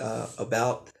lot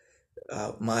about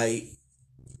my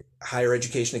higher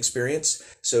education experience.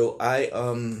 So I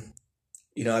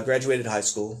graduated high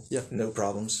school, no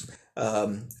problems.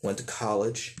 Went to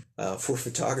college for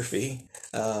photography.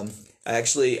 I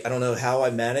don't know how I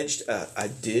managed. I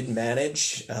did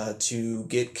manage to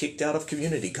get kicked out of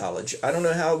community college. I don't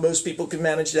know how most people can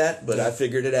manage that, but I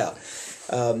figured it out.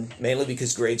 Mainly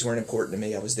because grades weren't important to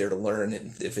me. I was there to learn,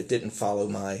 and if it didn't follow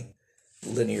my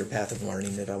linear path of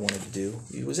learning that I wanted to do,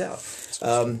 it was out.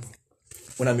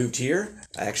 When I moved here,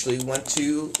 I actually went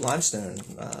to Limestone.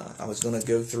 I was going to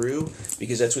go through,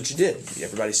 because that's what you did.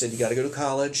 Everybody said you got to go to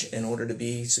college in order to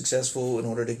be successful, in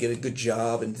order to get a good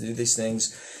job and to do these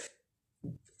things.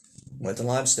 Went to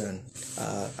Limestone.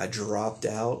 I dropped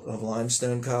out of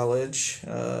Limestone College,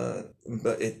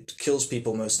 but it kills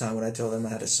people most time when I tell them I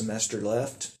had a semester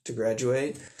left to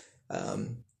graduate.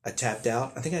 I tapped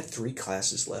out. I think I had 3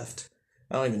 classes left.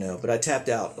 I don't even know, but I tapped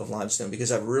out of Limestone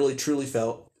because I really truly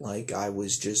felt like I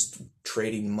was just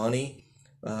trading money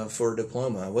for a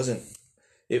diploma.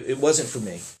 It wasn't for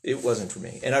me. It wasn't for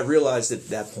me. And I realized at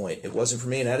that point it wasn't for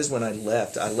me, and that is when I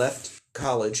left. I left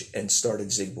college and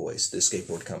started Zig Boys, the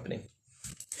skateboard company.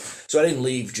 So I didn't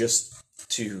leave just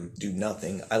to do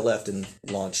nothing. I left and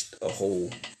launched a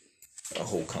whole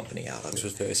company out of it. Which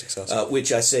was very successful.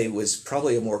 Which I say was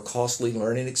probably a more costly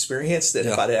learning experience than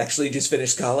if I'd actually just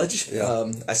finished college.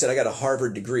 Yeah. I said I got a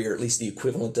Harvard degree, or at least the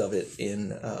equivalent of it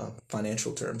in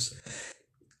financial terms.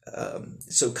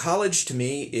 So college to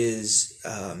me is,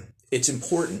 it's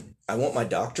important. I want my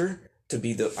doctor to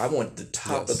be I want the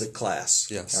top of the class.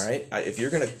 Yes. All right. If you're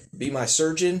going to be my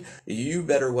surgeon, you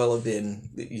better well have been,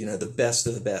 the best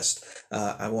of the best.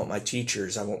 I want my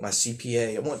teachers. I want my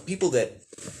CPA. I want people that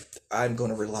I'm going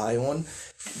to rely on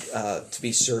to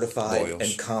be certified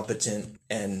and competent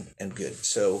and good.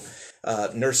 So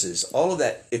nurses, all of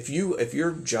that. If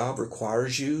your job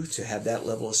requires you to have that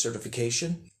level of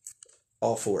certification,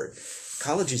 all for it.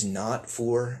 College is not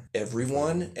for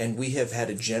everyone, and we have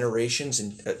had generations,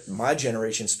 and my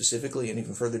generation specifically, and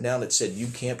even further down, that said you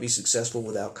can't be successful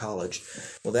without college.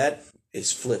 Well, that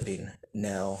is flipping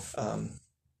now. I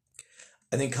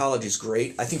think college is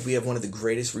great. I think we have one of the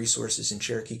greatest resources in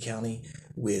Cherokee County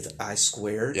with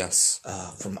I-Squared. Yes.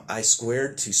 From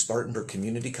I-Squared to Spartanburg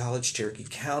Community College, Cherokee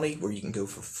County, where you can go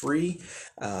for free.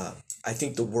 I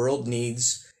think the world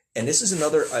needs... And this is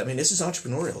this is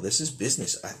entrepreneurial. This is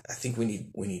business. I think we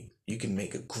need, you can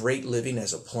make a great living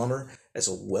as a plumber, as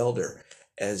a welder,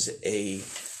 as a,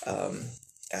 I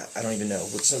don't even know,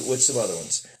 what's some other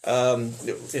ones,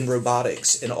 in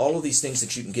robotics, and all of these things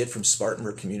that you can get from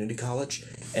Spartanburg Community College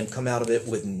and come out of it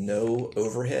with no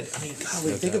overhead. I mean,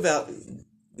 golly, think about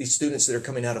these students that are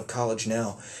coming out of college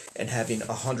now and having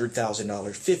 $100,000,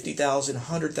 $50,000,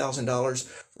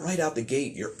 $100,000 right out the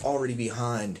gate, you're already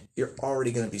behind. You're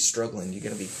already going to be struggling. You're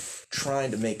going to be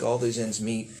trying to make all those ends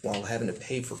meet while having to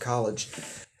pay for college.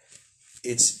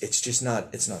 It's just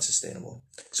not sustainable.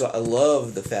 So I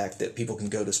love the fact that people can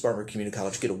go to Spartanburg Community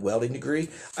College, get a welding degree.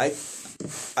 I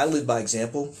live by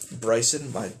example.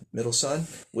 Bryson, my middle son,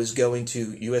 was going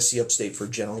to USC Upstate for a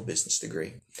general business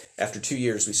degree. After 2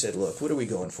 years, we said, look, what are we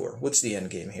going for? What's the end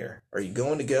game here? Are you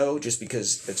going to go just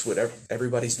because that's what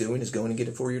everybody's doing, is going to get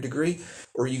a 4-year degree?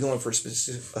 Or are you going for a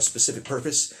specific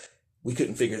purpose? We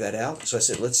couldn't figure that out. So I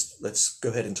said, let's go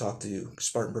ahead and talk to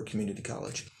Spartanburg Community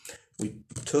College. We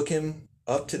took him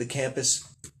up to the campus.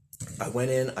 I went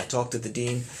in, I talked to the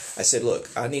dean. I said, look,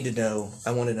 I want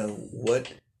to know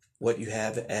what you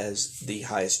have as the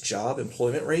highest job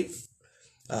employment rate,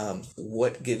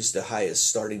 what gives the highest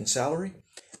starting salary,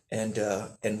 and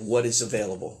what is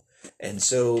available. And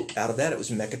so out of that, it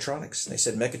was mechatronics. And they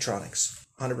said mechatronics,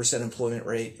 100% employment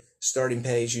rate, starting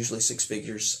pay is usually 6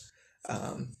 figures.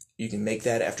 You can make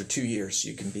that after 2 years.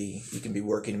 You can be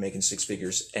working and making 6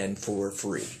 figures and for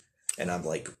free. And I'm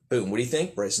like, boom, what do you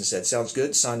think? Bryson said, sounds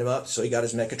good. Signed him up. So he got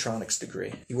his mechatronics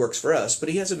degree. He works for us, but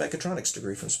he has a mechatronics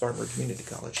degree from Spartanburg Community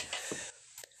College.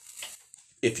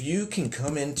 If you can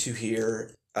come into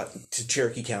here to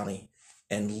Cherokee County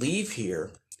and leave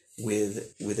here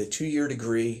with a 2-year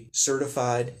degree,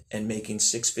 certified and making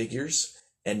 6 figures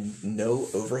and no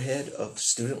overhead of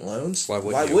student loans, why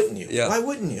wouldn't you? Yeah. Why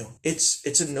wouldn't you?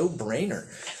 It's a no-brainer.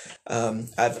 I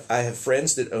have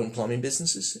friends that own plumbing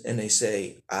businesses, and they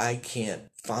say, I can't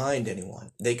find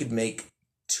anyone. They could make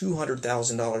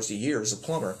 $200,000 a year as a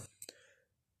plumber,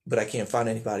 but I can't find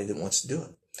anybody that wants to do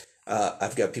it.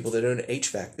 I've got people that own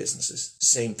HVAC businesses.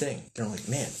 Same thing. They're like,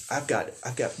 man, I've got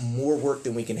more work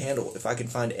than we can handle. If I can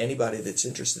find anybody that's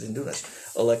interested in doing this.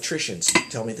 Electricians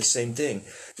tell me the same thing.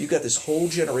 You've got this whole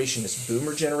generation, this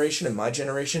boomer generation and my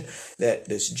generation, that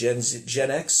this Gen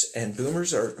X and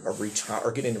boomers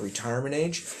are getting to retirement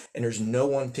age, and there's no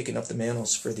one picking up the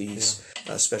mantles for these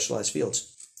specialized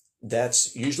fields.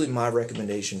 That's usually my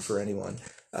recommendation for anyone.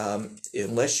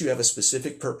 Unless you have a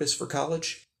specific purpose for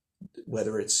college,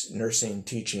 whether it's nursing,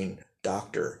 teaching,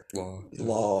 doctor,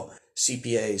 law,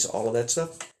 CPAs, all of that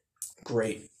stuff,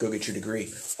 great, go get your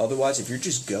degree. Otherwise, if you're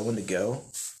just going to go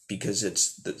because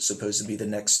it's supposed to be the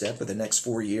next step or the next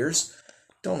 4 years,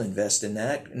 don't invest in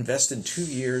that. Invest in 2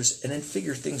 years and then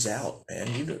figure things out,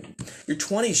 man. Your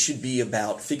 20s should be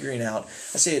about figuring out.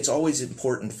 I say it's always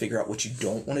important to figure out what you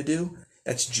don't want to do.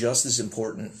 That's just as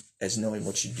important as knowing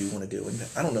what you do want to do. And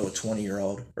I don't know a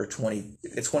 20-year-old or 20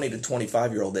 to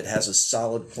 25-year-old that has a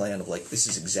solid plan of like, this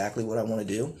is exactly what I want to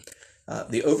do.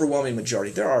 The overwhelming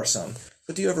majority, there are some,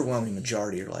 but the overwhelming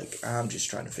majority are like, I'm just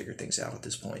trying to figure things out at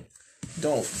this point.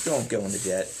 Don't go into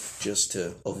debt just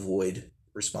to avoid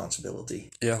responsibility.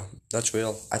 Yeah, that's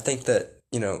real. I think that,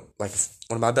 like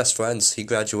one of my best friends, he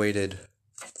graduated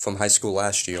from high school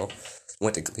last year.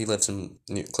 He lives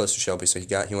close to Shelby, so he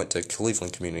went to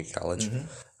Cleveland Community College. Mm-hmm.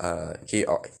 He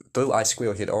through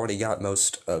iSqueal, he had already got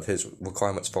most of his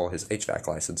requirements for his HVAC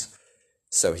license,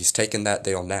 so he's taken that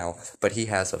deal now. But he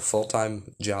has a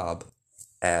full-time job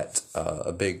at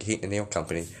a big heat and air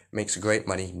company, makes great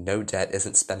money, no debt,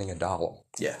 isn't spending a dollar.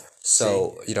 Yeah.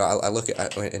 So I look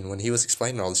at, and when he was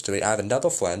explaining all this to me, I have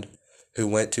another friend who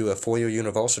went to a 4-year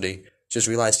university, just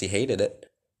realized he hated it.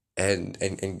 And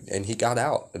he got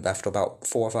out after about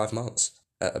 4 or 5 months,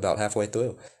 about halfway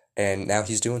through. And now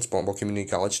he's doing Spartanburg Community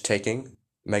College, taking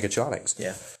mechatronics.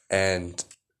 Yeah. And,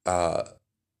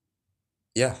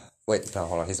 wait, no,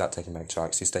 hold on. He's not taking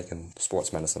mechatronics. He's taking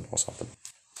sports medicine or something.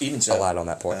 Even so. I lied on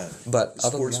that point. But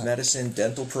sports medicine,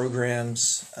 dental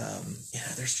programs,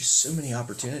 there's just so many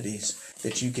opportunities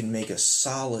that you can make a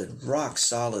rock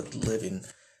solid living,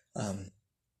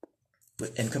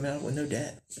 and come out with no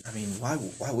debt. I mean, why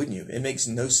wouldn't you? It makes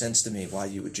no sense to me why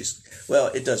you would just...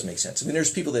 Well, it does make sense. I mean, there's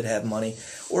people that have money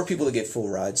or people that get full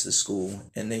rides to school,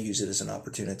 and they use it as an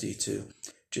opportunity to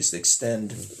just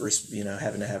extend,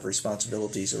 having to have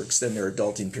responsibilities or extend their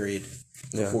adulting period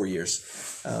for 4 years.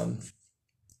 I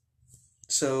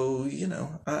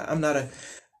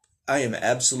am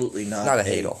absolutely not a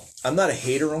hater. I'm not a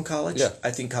hater on college. Yeah.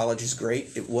 I think college is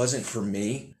great. It wasn't for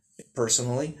me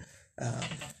personally.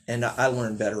 And I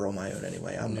learn better on my own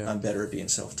anyway. I'm better at being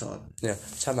self-taught. Yeah.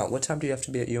 What time do you have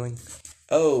to be at Ewing?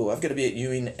 Oh, I've got to be at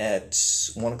Ewing at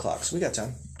 1 o'clock, so we got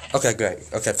time. Okay, great.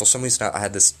 Okay, for some reason I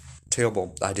had this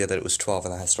terrible idea that it was 12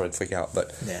 and I started to freak out,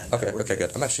 but... Yeah, okay,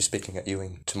 good. I'm actually speaking at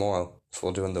Ewing tomorrow, so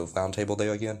we're doing the roundtable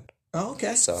there again. Oh,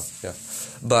 okay. So, yeah.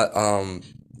 But,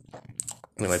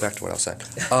 Anyway, back to what I was saying.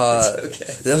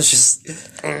 Okay. That was just...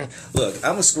 Look,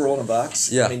 I'm a squirrel in a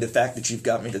box. Yeah. I mean, the fact that you've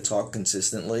got me to talk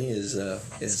consistently is an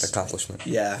accomplishment.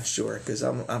 Yeah, sure, because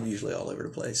I'm usually all over the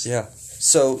place. Yeah.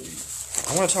 So,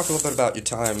 I want to talk a little bit about your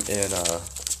time in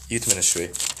youth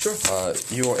ministry. Sure.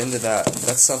 You are into that.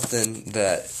 That's something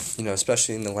that,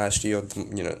 especially in the last year,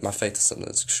 my faith is something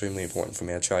that's extremely important for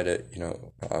me. I try to,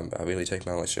 I really take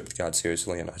my relationship with God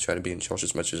seriously, and I try to be in church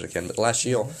as much as I can. But last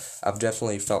year, I've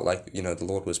definitely felt like, the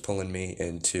Lord was pulling me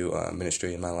into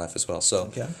ministry in my life as well. So,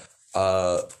 Okay.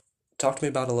 Talk to me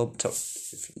about a little,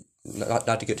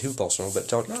 not to get too personal, but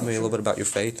talk to me a little bit about your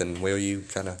faith and where you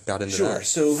kind of got into that. Sure.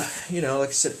 So, like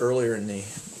I said earlier in the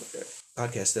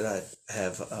podcast that I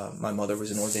have, my mother was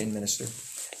an ordained minister.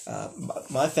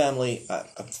 My family,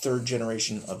 I'm third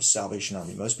generation of Salvation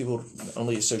Army. Most people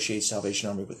only associate Salvation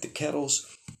Army with the Kettles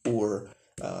or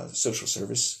social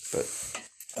service,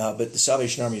 but the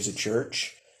Salvation Army is a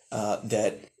church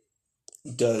that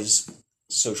does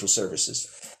social services.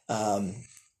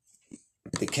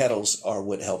 The Kettles are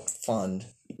what help fund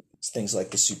things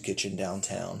like the soup kitchen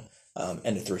downtown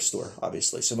and the thrift store,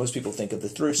 obviously. So most people think of the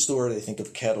thrift store, they think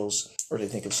of Kettles, or they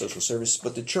think of social service,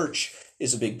 but the church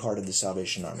is a big part of the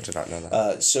Salvation Army. I did not know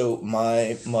that. So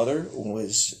my mother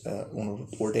was an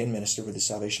ordained minister with the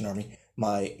Salvation Army.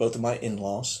 Both of my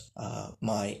in-laws,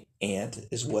 my aunt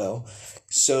as well.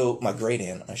 So my great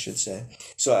aunt, I should say.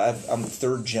 So I'm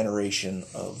third generation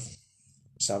of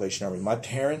Salvation Army. My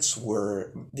parents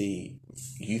were the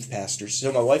youth pastors.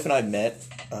 So my wife and I met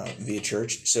via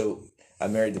church. So I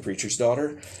married the preacher's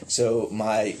daughter. So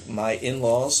my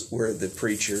in-laws were the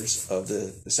preachers of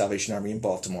the Salvation Army in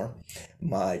Baltimore.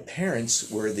 My parents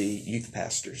were the youth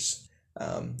pastors.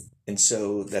 And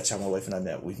so that's how my wife and I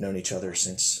met. We've known each other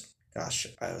since, I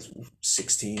was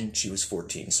 16, she was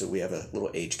 14. So we have a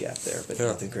little age gap there, but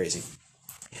nothing crazy.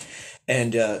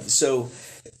 And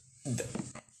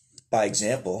by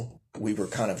example, we were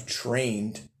kind of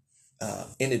trained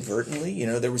inadvertently.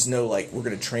 There was no we're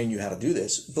going to train you how to do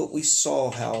this, but we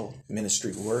saw how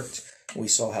ministry worked. We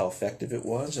saw how effective it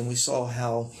was, and we saw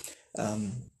how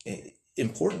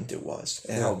important it was,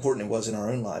 and how important it was in our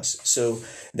own lives. So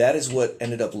that is what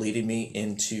ended up leading me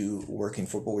into working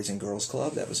for Boys and Girls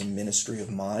Club. That was a ministry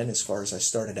of mine as far as I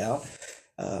started out.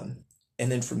 And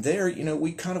then from there,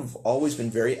 we kind of always been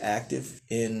very active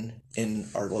in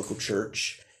our local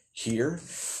church here.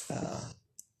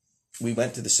 We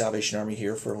went to the Salvation Army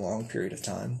here for a long period of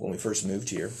time when we first moved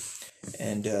here,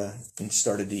 and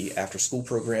started the after-school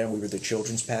program. We were the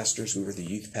children's pastors. We were the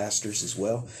youth pastors as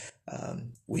well.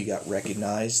 We got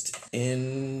recognized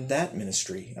in that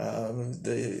ministry.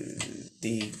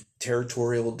 The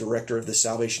territorial director of the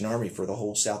Salvation Army for the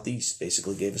whole Southeast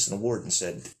basically gave us an award and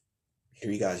said,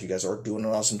 "Here, you guys are doing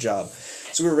an awesome job."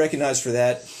 So we were recognized for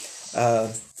that.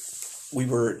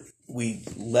 We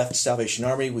left Salvation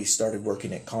Army. We started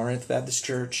working at Corinth Baptist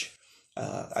Church.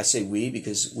 I say we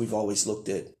because we've always looked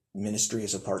at ministry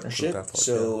as a partnership.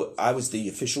 So I was the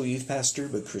official youth pastor,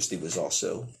 but Christy was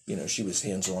also, she was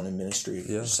hands-on in ministry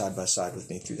side by side with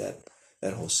me through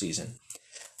that whole season.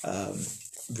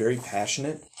 Very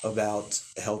passionate about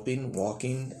helping,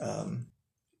 walking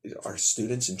our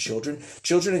students and children.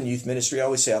 Children in youth ministry, I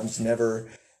always say I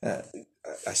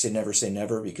say never say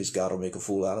never because God will make a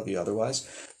fool out of you otherwise.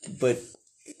 But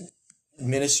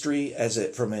ministry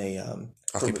from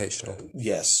occupational.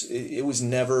 Yes, it was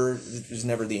never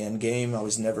the end game.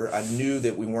 I knew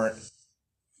that we weren't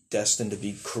destined to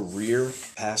be career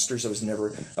pastors. I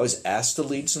was asked to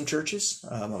lead some churches.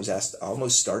 I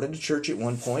almost started a church at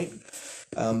one point,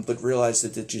 but realized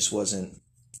that it just wasn't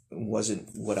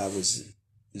what I was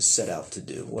set out to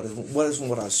do. Wasn't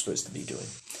what I was supposed to be doing.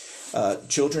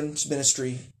 Children's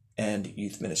ministry and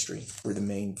youth ministry were the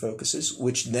main focuses,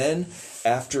 which then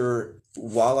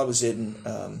while I was in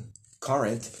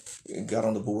Corinth, got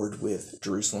on the board with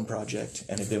Jerusalem Project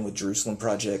and have been with Jerusalem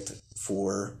Project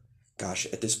for,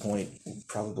 at this point,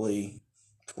 probably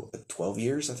 12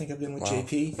 years. I think I've been with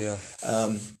JP. Yeah.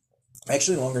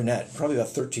 Actually longer than that, probably about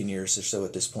 13 years or so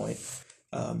at this point.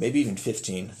 Maybe even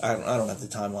 15. I don't have the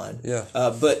timeline. Yeah.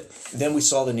 But then we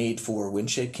saw the need for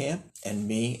Winshape Camp, and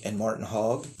me and Martin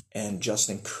Hogg and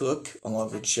Justin Cook,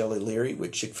 along with Shelley Leary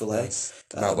with Chick-fil-A. Nice.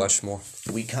 Mount Rushmore.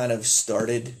 We kind of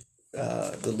started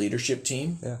the leadership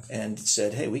team and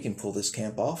said, hey, we can pull this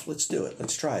camp off. Let's do it.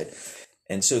 Let's try it.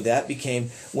 And so that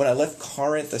became, when I left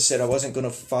Corinth, I said I wasn't going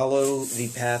to follow the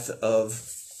path of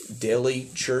daily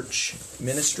church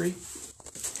ministry.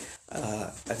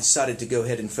 I decided to go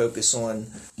ahead and focus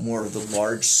on more of the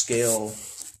large-scale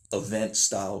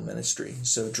event-style ministry.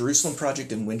 So Jerusalem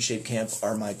Project and Winshape Camp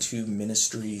are my two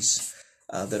ministries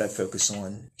that I focus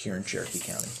on here in Cherokee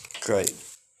County. Great.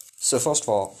 So first of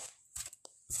all,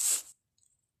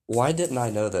 why didn't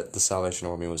I know that the Salvation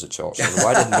Army was a church? And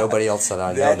why did nobody else that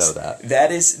I know that?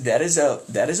 That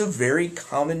is a very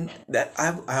common that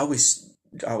I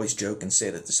always joke and say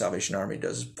that the Salvation Army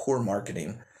does poor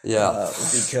marketing. Yeah,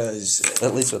 because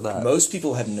at least with that, most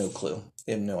people have no clue.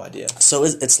 They have no idea. So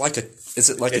is it like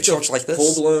a church like this?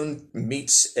 Full blown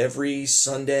meets every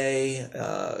Sunday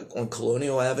on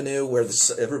Colonial Avenue, where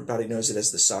everybody knows it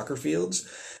as the soccer fields.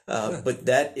 But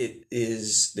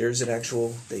there's an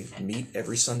actual, they meet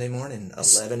every Sunday morning,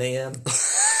 11 a.m.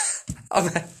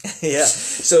 Yeah.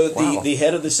 So the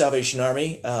head of the Salvation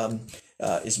Army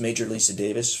is Major Lisa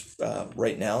Davis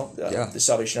right now. The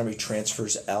Salvation Army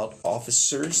transfers out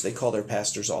officers. They call their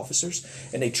pastors officers,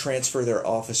 and they transfer their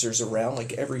officers around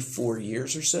like every 4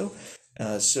 years or so.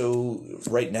 So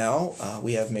right now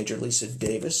we have Major Lisa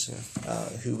Davis,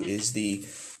 who is the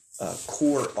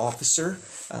core officer,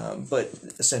 but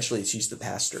essentially she's the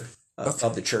pastor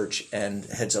of the church and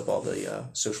heads up all the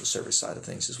social service side of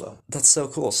things as well. That's so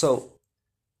cool. So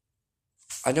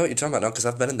I know what you're talking about now because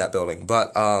I've been in that building,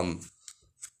 but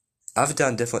I've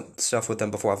done different stuff with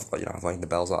them before. I've rang the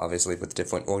bells obviously with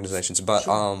different organizations, but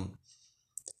sure.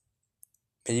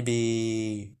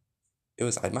 Maybe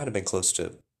it might have been close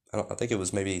to, I think it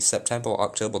was maybe September or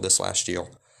October this last year.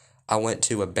 I went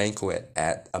to a banquet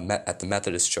at the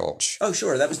Methodist Church. Oh,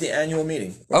 sure. That was the annual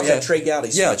meeting. We had Trey Gowdy.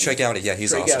 Yeah, Trey Gowdy. Yeah,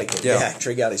 he's awesome. Yeah,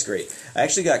 Trey Gowdy's great. I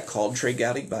actually got called Trey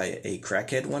Gowdy by a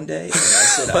crackhead one day, and I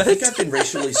said, I think I've been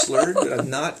racially slurred, but I'm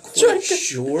not quite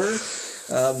sure.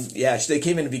 They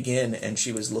came in to BGEN, and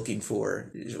she was looking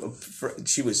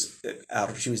she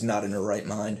was not in her right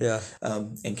mind. Yeah.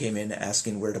 And came in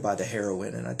asking where to buy the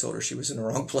heroin, and I told her she was in the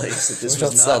wrong place. That this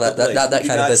was not the place. Not that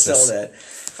kind of business.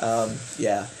 Sell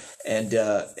that.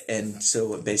 And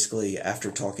so basically, after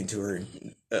talking to her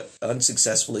and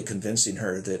unsuccessfully convincing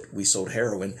her that we sold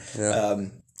heroin,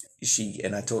 I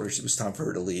told her it was time for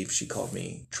her to leave. She called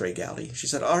me Trey Gowdy. She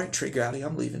said, "All right, Trey Gowdy,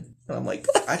 I'm leaving." And I'm like,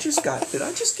 did I just get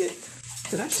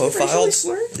racially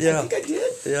slurred? Yeah. I think I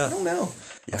did. Yeah. I don't know.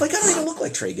 Yeah. I don't even look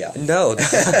like Trey Gowdy. No.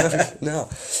 No.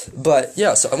 But,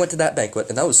 yeah, so I went to that banquet,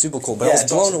 and that was super cool. But I was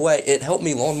blown away. It helped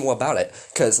me learn more about it.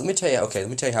 Because let me tell you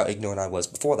how ignorant I was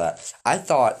before that. I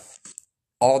thought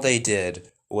all they did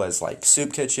was, like,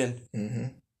 soup kitchen,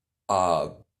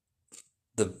 the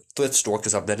thrift store,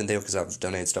 because I've been in there because I've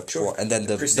donated stuff before, and then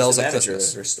the bells of Christmas.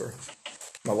 The thrift store.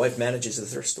 My wife manages the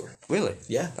thrift store. Really?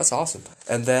 Yeah. That's awesome.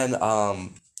 And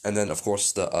then, of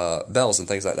course, the bells and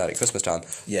things like that at Christmas time.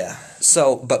 Yeah.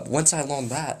 So, but once I learned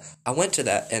that, I went to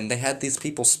that, and they had these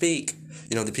people speak.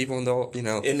 The people in the,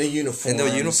 in the uniform. In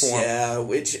their uniform. Yeah,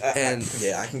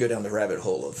 I can go down the rabbit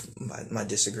hole of my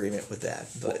disagreement with that.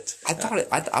 But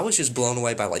I was just blown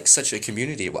away by, like, such a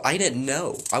community. I didn't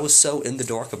know. I was so in the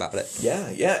dark about it.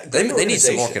 Yeah. They need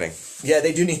some marketing. Yeah,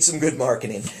 they do need some good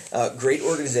marketing. Great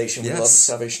organization. We love the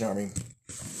Salvation Army.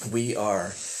 We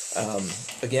are...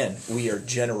 we are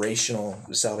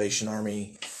generational Salvation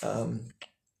Army,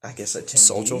 I guess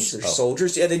attendees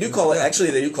soldiers. Yeah, they do call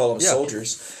them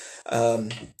soldiers.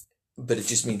 But it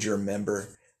just means you're a member.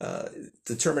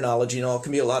 The terminology and all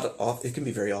can be it can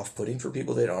be very off-putting for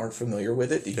people that aren't familiar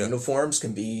with it. The uniforms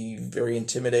can be very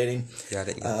intimidating. Yeah, I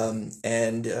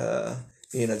didn't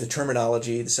the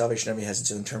terminology, the Salvation Army has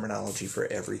its own terminology for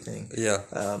everything. Yeah.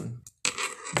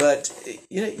 But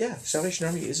Salvation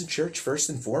Army is a church first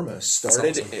and foremost.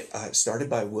 Started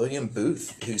by William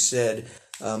Booth, who said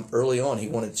early on he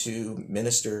wanted to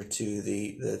minister to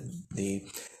the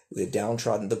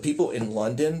downtrodden. The people in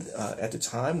London at the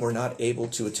time were not able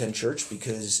to attend church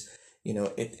because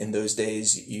in those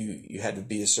days you had to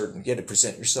be you had to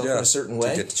present yourself in a certain way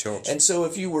to get to church. And so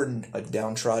if you were a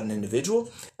downtrodden individual,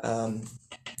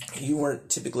 you weren't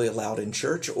typically allowed in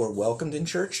church or welcomed in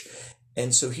church.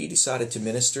 And so he decided to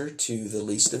minister to the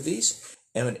least of these.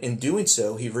 And in doing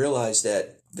so, he realized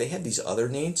that they had these other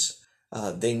needs.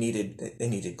 They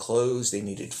needed clothes, they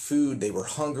needed food, they were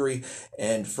hungry.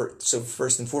 And so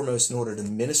first and foremost, in order to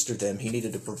minister to them, he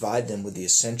needed to provide them with the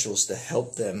essentials to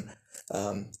help them.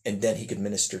 And then he could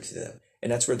minister to them.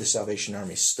 And that's where the Salvation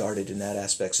Army started in that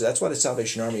aspect. So that's why the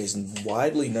Salvation Army is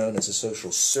widely known as a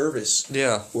social service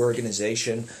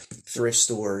organization, thrift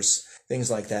stores, things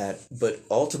like that, but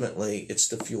ultimately it's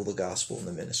to fuel the gospel in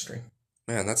the ministry.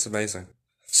 Man, that's amazing.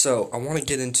 So I want to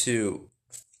get into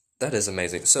that. Is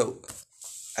amazing. So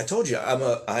I told you I'm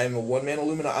a one-man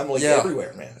Illuminati. I'm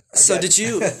everywhere, man. Did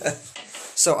you?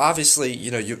 So obviously,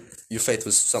 your faith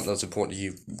was something that was important to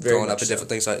you growing up and different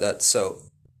things like that. So,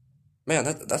 man,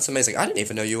 that's amazing. I didn't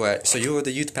even know you were. So you were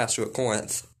the youth pastor at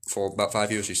Corinth. for about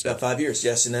 5 years, you said? About 5 years,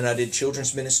 yes. And then I did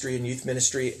children's ministry and youth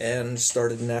ministry and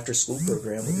started an after-school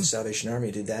program with the Salvation Army.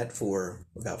 I did that for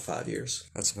about 5 years.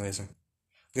 That's amazing.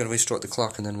 I'm going to restart the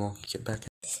clock and then we'll get back in.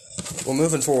 Well,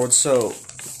 moving forward, so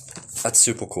that's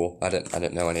super cool. I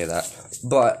didn't know any of that.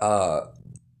 But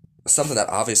something that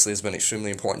obviously has been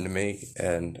extremely important to me,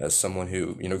 and as someone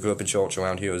who, grew up in church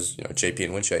around here, is, JP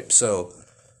and Winshape. So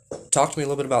talk to me a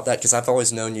little bit about that, because I've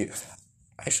always known you.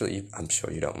 Actually, I'm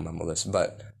sure you don't remember this,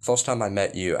 but first time I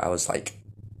met you, I was like,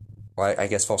 well, I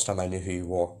guess first time I knew who you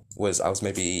were I was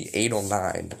maybe 8 or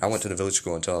 9. I went to the village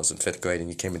school until I was in 5th grade, and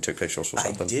you came and took pictures or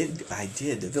something. I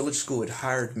did. The village school had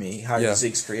hired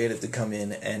Zig Creative to come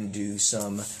in and do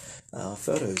some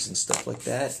photos and stuff like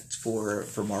that for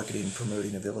marketing and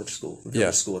promoting a village school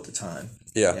at the time.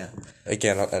 Yeah.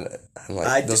 Again, I'm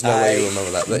like, there's no way you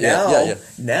remember that. But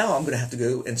now I'm going to have to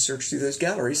go and search through those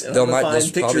galleries and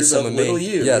find pictures of little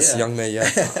you. Yes, young me, yeah.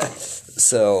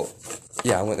 So,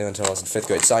 yeah, I went there until I was in 5th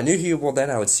grade. So I knew who you were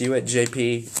then. I would see you at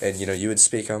JP, and, you would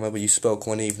speak. I remember you spoke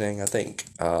one evening. I think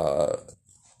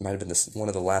might have been one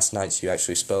of the last nights you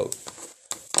actually spoke.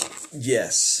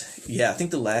 Yes. Yeah, I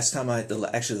think the last time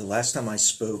I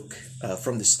spoke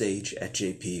from the stage at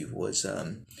JP was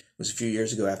a few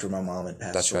years ago after my mom had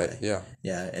passed away. That's right, yeah.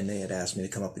 Yeah, and they had asked me to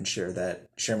come up and share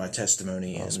my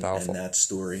testimony and that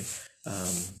story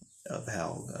of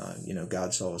how,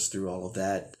 God saw us through all of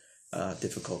that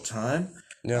difficult time.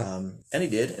 Yeah. And he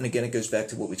did. And again, it goes back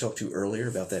to what we talked to earlier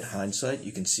about that hindsight.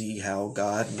 You can see how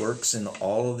God works in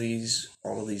all of these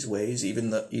ways,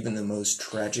 even the most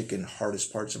tragic and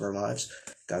hardest parts of our lives.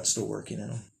 God's still working in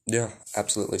them. Yeah,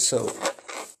 absolutely. So,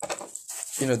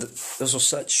 those are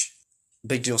such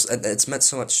big deals, and it's meant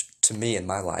so much to me in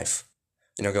my life.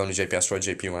 Going to JP, I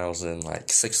started JP when I was in like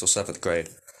 6th or 7th grade.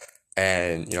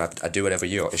 And, I do it every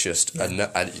year. It's just,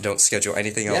 I don't schedule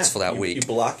anything else for that week. You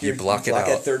block it out.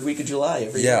 That third week of July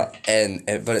every year.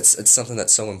 Yeah, but it's something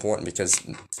that's so important because,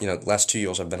 the last 2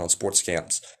 years I've been on sports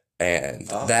camps, and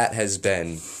that has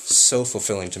been so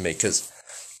fulfilling to me because,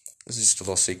 this is just a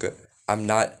little secret, I'm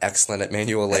not excellent at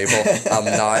manual labor. I'm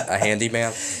not a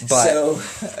handyman. But so,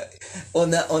 on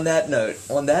that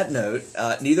note,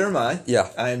 neither am I. Yeah.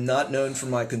 I am not known for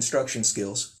my construction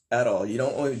skills at all. You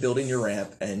don't want to be building your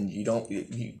ramp, and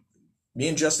me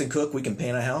and Justin Cook, we can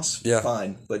paint a house,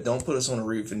 fine, but don't put us on a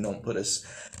roof and don't put us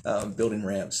building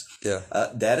ramps. Yeah.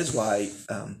 That is why,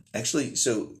 actually,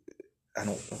 so I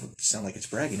don't sound like it's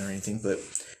bragging or anything, but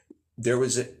there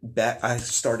was I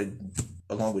started,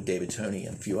 along with David Toney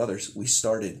and a few others, we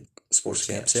started sports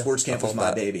camp. Yeah. Sports camp was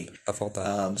my baby. I thought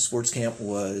that. Sports camp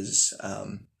was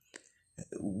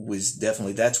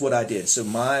definitely, that's what I did. So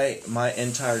my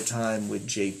entire time with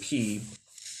JP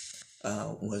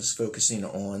was focusing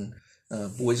on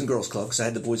Boys and Girls Club, because I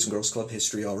had the Boys and Girls Club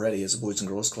history already as a Boys and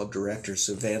Girls Club director.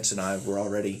 So Vance and I were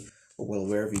already well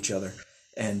aware of each other,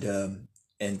 and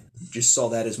just saw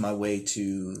that as my way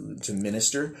to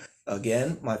minister.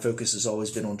 Again, my focus has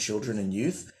always been on children and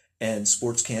youth, and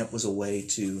sports camp was a way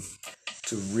to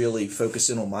really focus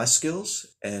in on my skills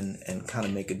and kind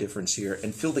of make a difference here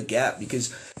and fill the gap,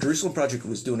 because Jerusalem Project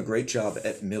was doing a great job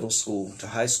at middle school to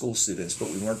high school students, but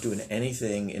we weren't doing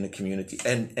anything in the community,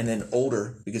 and then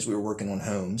older, because we were working on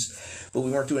homes, but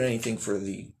we weren't doing anything for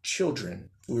the children.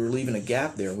 We were leaving a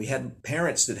gap there. We had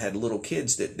parents that had little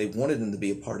kids that they wanted them to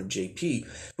be a part of JP,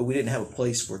 but we didn't have a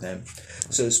place for them.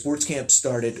 So sports camp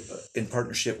started in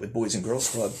partnership with Boys and Girls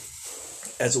Club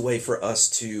as a way for us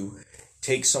to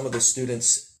take some of the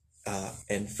students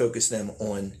and focus them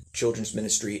on children's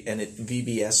ministry, and at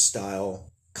VBS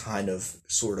style, kind of,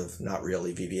 sort of, not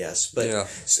really VBS, but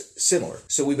similar.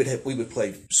 So we would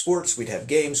play sports, we'd have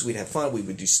games, we'd have fun, we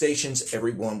would do stations,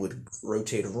 everyone would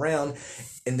rotate around,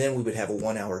 and then we would have a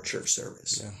 1-hour church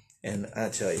service. Yeah. And I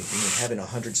tell you, having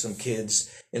 100-some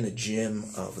kids in the gym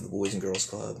for the Boys and Girls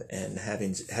Club, and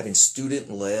having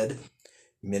student-led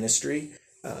ministry,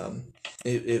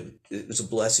 it was a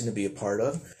blessing to be a part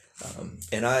of.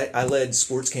 And I led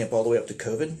sports camp all the way up to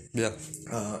COVID. Yeah.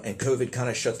 And COVID kind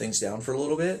of shut things down for a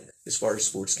little bit as far as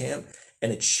sports camp.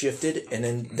 And it shifted. And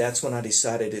then that's when I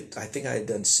decided, I think I had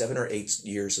done 7 or 8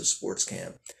 years of sports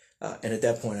camp. And at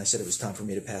that point, I said it was time for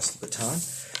me to pass the baton.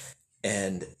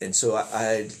 And so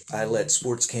I let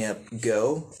sports camp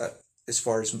go as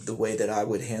far as the way that I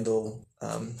would handle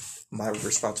my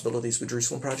responsibilities with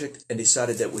Jerusalem Project, and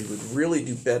decided that we would really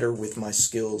do better with my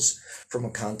skills from a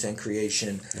content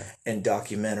creation and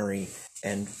documentary.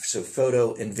 And so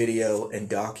photo and video and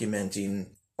documenting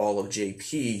all of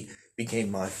JP became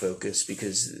my focus,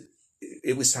 because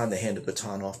it was time to hand the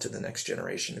baton off to the next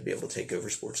generation to be able to take over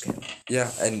sports camp. Yeah,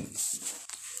 and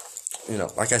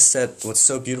like I said, what's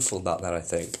so beautiful about that, I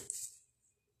think,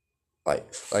 like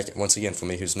once again, for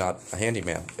me, who's not a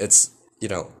handyman, it's,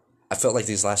 I felt like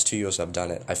these last 2 years I've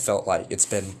done it, I felt like it's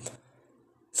been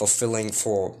fulfilling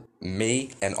for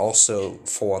me and also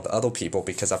for the other people,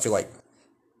 because I feel like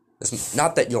it's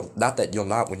not that you're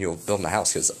not when you're building a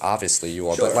house, because obviously you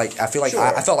are, Sure. but like I feel like Sure.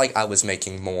 I felt like I was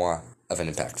making more of an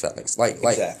impact. If that makes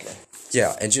Exactly.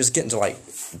 yeah, and just getting to like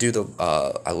do the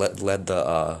I led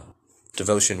the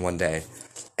devotion one day,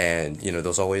 and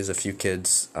there's always a few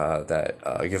kids that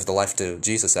give their life to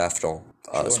Jesus after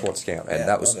sports camp, and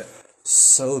that was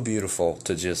so beautiful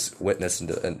to just witness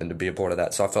and to be a part of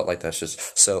that. So I felt like that's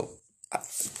just so.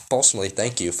 Personally,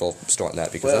 thank you for starting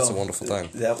that, because that's a wonderful thing.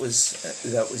 That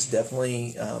was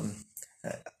definitely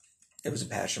it was a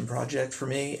passion project for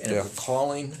me, and it was a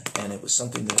calling, and it was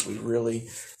something that we really,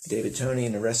 David, Tony,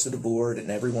 and the rest of the board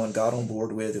and everyone got on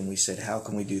board with, and we said, how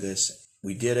can we do this?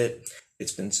 We did it.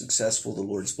 It's been successful. The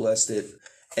Lord's blessed it,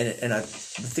 and the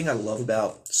thing I love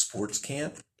about sports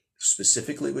camp,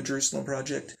 specifically with Jerusalem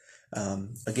Project.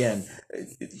 Again,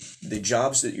 the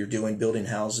jobs that you're doing, building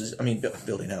houses,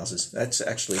 that's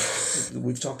actually,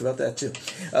 we've talked about that too.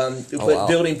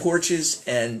 Building porches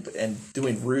and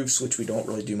doing roofs, which we don't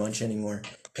really do much anymore,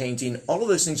 painting, all of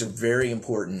those things are very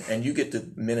important, and you get to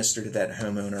minister to that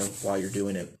homeowner while you're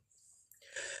doing it.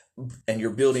 And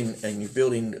you're building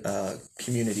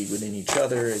community within each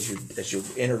other as you're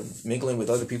intermingling with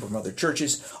other people from other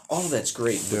churches. All of that's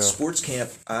great. But sports camp,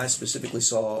 I specifically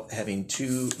saw having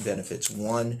two benefits.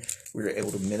 One, we were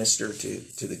able to minister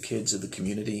to the kids of the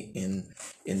community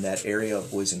in that area of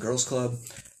Boys and Girls Club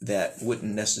that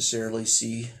wouldn't necessarily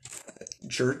see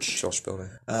church building.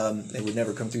 They would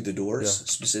never come through the doors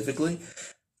specifically.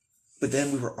 But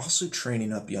then we were also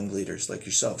training up young leaders like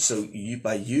yourself. So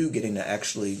by you getting to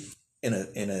actually in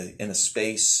a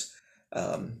space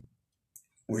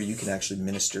where you can actually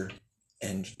minister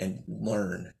and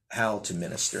learn how to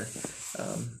minister,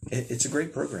 it's a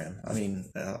great program. I mean,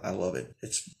 I love it.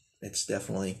 It's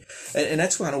definitely, and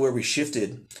that's kind of where we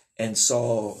shifted and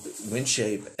saw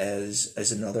Winshape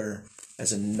as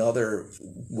another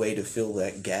way to fill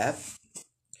that gap.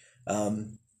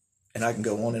 And I can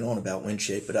go on and on about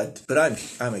Winshape, but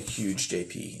I'm a huge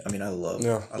JP. I mean, I love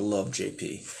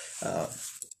JP.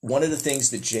 One of the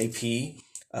things that JP,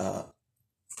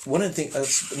 let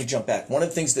me jump back. One of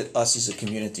the things that us as a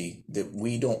community that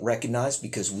we don't recognize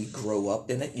because we grow up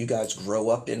in it. You guys grow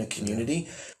up in a community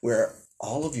where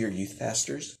all of your youth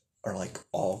pastors are like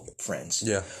all friends.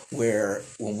 Yeah. Where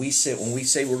when we say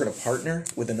we're going to partner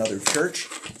with another church,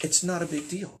 it's not a big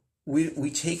deal. We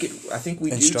take it. I think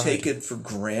we do take it for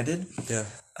granted. Yeah.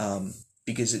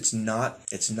 Because it's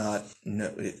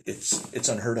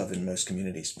unheard of in most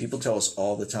communities. People tell us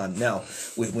all the time. Now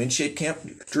with Winshape Camp,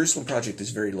 Jerusalem Project is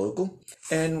very local,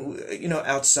 and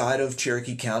outside of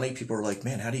Cherokee County, people are like,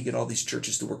 man, how do you get all these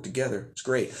churches to work together? It's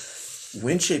great.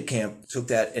 Winshape Camp took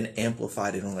that and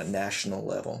amplified it on a national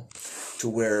level, to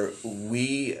where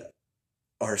we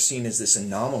are seen as this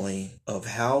anomaly of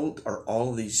how are all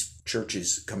of these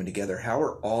churches coming together? How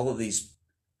are all of these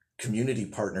community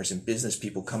partners and business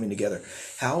people coming together?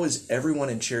 How is everyone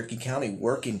in Cherokee County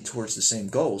working towards the same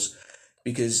goals?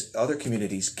 Because other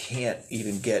communities can't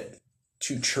even get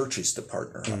two churches to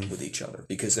partner up with each other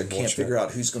because they can't figure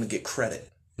out who's going to get credit.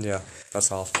 Yeah,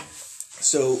 that's awesome.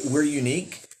 So we're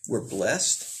unique. We're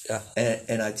blessed. Yeah.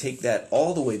 And I take that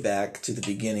all the way back to the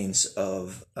beginnings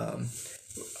of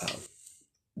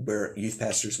where youth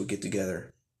pastors would get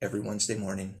together every Wednesday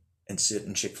morning and sit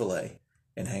in Chick-fil-A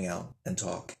and hang out and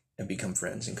talk and become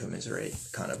friends and commiserate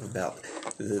kind of about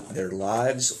their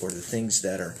lives or the things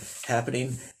that are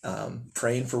happening,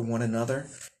 praying for one another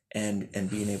and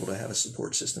being able to have a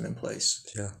support system in place.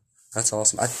 Yeah, that's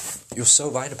awesome. You're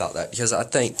so right about that, because I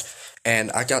think,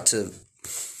 and I got to,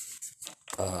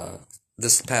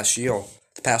 this past year,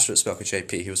 the pastor that spoke at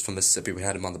JP, he was from Mississippi, we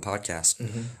had him on the podcast,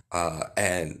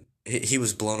 and he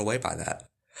was blown away by that.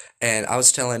 And I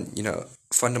was telling, a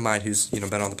friend of mine who's, been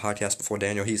on the podcast before,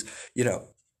 Daniel, he's,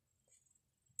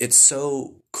 it's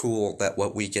so cool that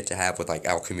what we get to have with, like,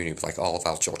 our community, with, like, all of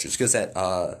our churches, because that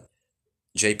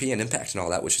JP and Impact and all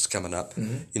that, which is coming up,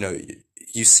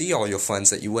 you see all your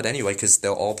friends that you would anyway, because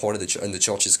they're all part of the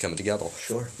churches coming together.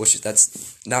 Sure.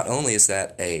 That's not only is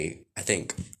that I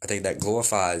think that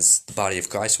glorifies the body of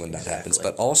Christ when that happens,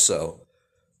 but also,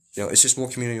 it's just more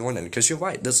community oriented. Because you're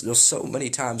right, there's so many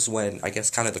times when I guess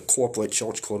kind of the corporate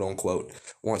church, quote unquote,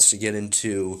 wants to get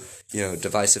into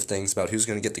divisive things about who's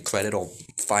going to get the credit or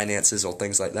finances or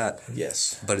things like that.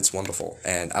 Yes. But it's wonderful,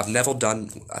 and I've never done.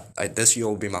 This year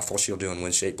will be my first year doing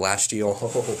Winshape. Last year,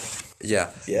 yeah.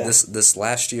 This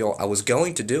last year I was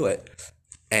going to do it,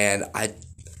 and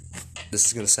this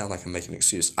is going to sound like I'm making an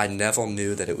excuse. I never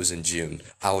knew that it was in June.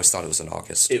 I always thought it was in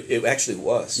August. It actually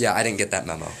was. Yeah, I didn't get that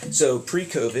memo. So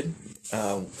pre-COVID,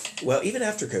 well, even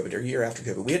after COVID, or a year after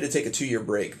COVID, we had to take a 2-year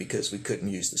break because we couldn't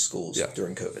use the schools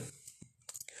during COVID.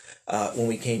 When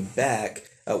we came back,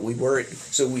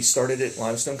 we started at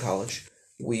Limestone College.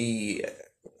 We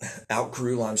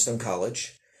outgrew Limestone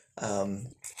College.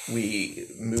 We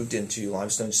moved into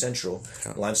Limestone Central.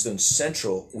 Yeah. Limestone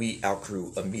Central, we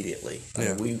outgrew immediately.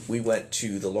 We went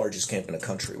to the largest camp in the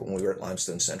country when we were at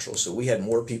Limestone Central. So we had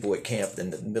more people at camp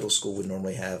than the middle school would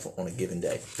normally have on a given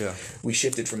day. Yeah. We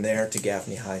shifted from there to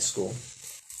Gaffney High School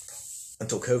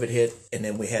until COVID hit, and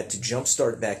then we had to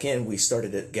jumpstart back in. We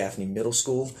started at Gaffney Middle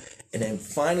School, and then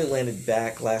finally landed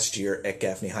back last year at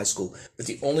Gaffney High School. But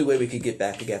the only way we could get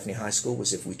back to Gaffney High School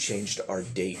was if we changed our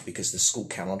date, because the school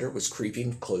calendar was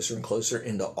creeping closer and closer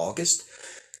into August.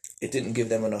 It didn't give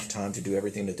them enough time to do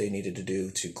everything that they needed to do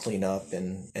to clean up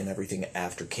and everything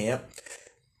after camp.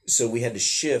 So we had to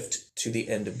shift to the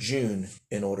end of June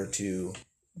in order to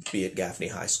be at Gaffney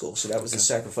High School. So that was the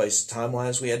sacrifice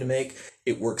time-wise we had to make.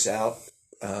 It works out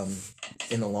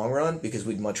in the long run, because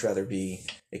we'd much rather be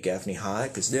at Gaffney High,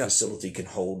 because the facility can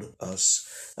hold us.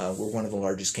 We're one of the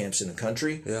largest camps in the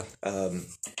country. Yeah.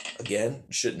 Again,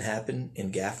 shouldn't happen in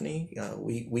Gaffney.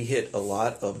 We hit a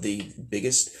lot of the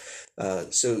biggest.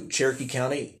 So Cherokee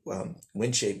County,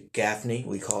 Winshape, Gaffney,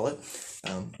 we call it.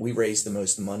 We raise the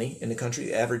most money in the country.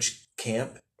 The average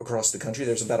camp across the country,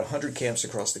 there's about 100 camps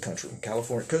across the country, from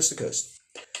California, coast to coast.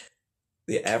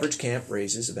 The average camp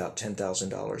raises about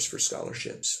 $10,000 for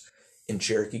scholarships. In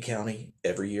Cherokee County,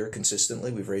 every year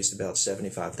consistently, we've raised about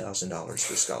 $75,000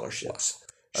 for scholarships.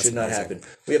 Wow. Should not happen.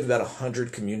 We have about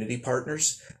 100 community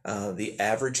partners. The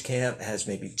average camp has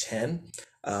maybe 10.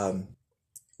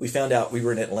 We found out, we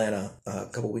were in Atlanta a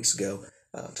couple weeks ago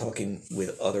talking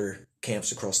with other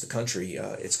camps across the country.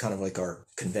 It's kind of like our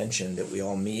convention that we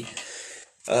all meet.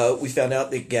 We found out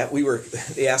that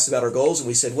they asked about our goals, and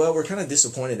we said, well, we're kind of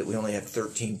disappointed that we only have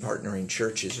 13 partnering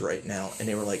churches right now. And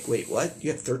they were like, wait, what?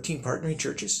 You have 13 partnering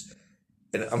churches?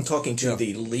 And I'm talking to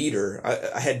the leader.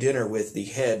 I had dinner with the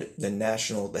head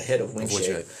of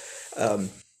Winshape.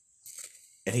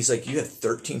 And he's like, you have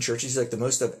 13 churches? He's like, the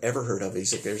most I've ever heard of.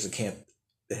 He's like, there's a camp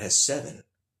that has 7.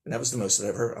 And that was the most that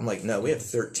I've ever heard. I'm like, no, we have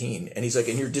 13. And he's like,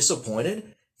 and you're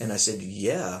disappointed? And I said,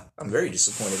 yeah, I'm very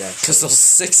disappointed, actually. Because there's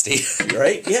 60.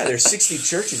 Right? Yeah, there's 60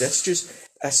 churches. That's just,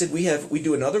 I said, we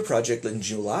do another project in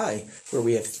July where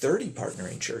we have 30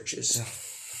 partnering churches. Yeah.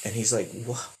 And he's like,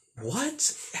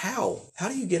 what? How? How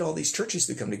do you get all these churches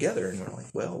to come together? And we're like,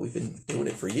 well, we've been doing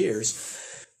it for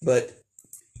years. But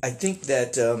I think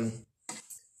that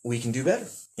we can do better.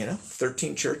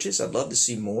 13 churches. I'd love to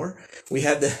see more. We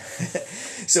had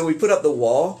so we put up the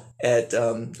wall at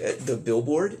the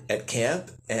billboard at camp,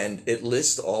 and it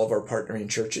lists all of our partnering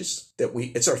churches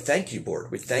it's our thank you board.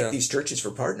 We thank these churches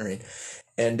for partnering.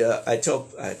 And I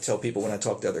tell people when I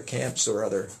talk to other camps or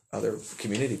other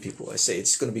community people, I say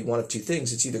it's going to be one of two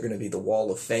things. It's either going to be the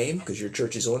wall of fame because your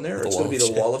church is on there, or it's going to be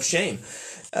the wall of shame.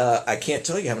 I can't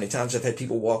tell you how many times I've had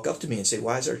people walk up to me and say,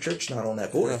 why is our church not on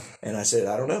that board? Yeah. And I said,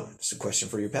 I don't know. It's a question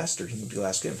for your pastor. You need to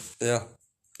ask him. Yeah.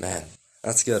 Man,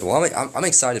 that's good. Well, I'm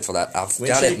excited for that. I've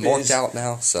got it marked out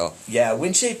now. So yeah,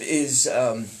 Winshape is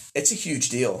it's a huge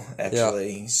deal,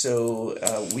 actually. Yeah.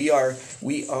 So we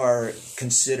are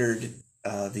considered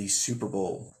the Super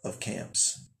Bowl of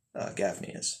camps. Gaffney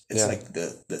is. It's like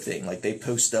the thing. Like they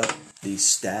post up the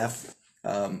staff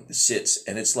sits,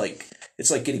 and it's like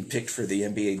getting picked for the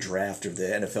NBA draft or the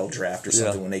NFL draft or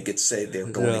something when they get to say they're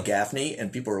going to Gaffney,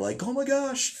 and people are like, oh my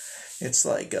gosh. It's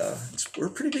like we're a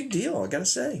pretty big deal. I gotta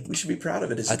say, we should be proud of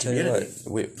it as a community.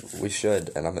 We should,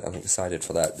 and I'm excited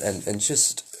for that. And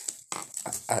just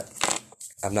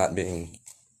I'm not being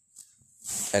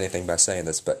anything by saying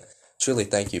this, but truly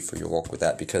thank you for your work with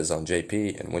that, because on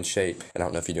JP and Winshape, and I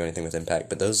don't know if you do anything with Impact,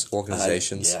 but those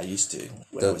organizations. I used to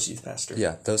when I was youth pastor.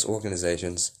 Yeah, those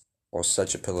organizations are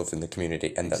such a pillar in the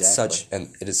community, and and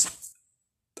it has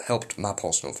helped my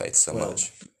personal faith so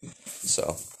much.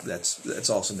 So that's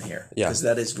awesome to hear. Yeah, because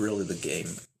that is really the game.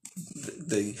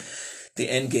 The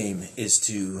end game is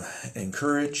to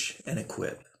encourage and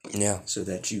equip. Yeah. So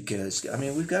that you guys,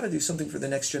 we've got to do something for the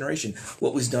next generation.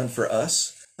 What was done for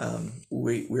us,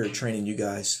 we're training you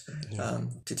guys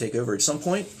to take over. At some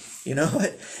point,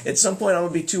 at some point I'm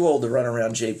going to be too old to run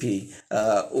around JP,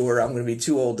 or I'm going to be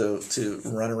too old to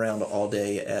run around all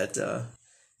day at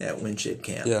Winshape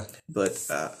Camp. Yeah. But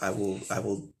I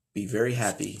will be very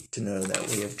happy to know that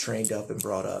we have trained up and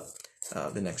brought up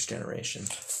the next generation.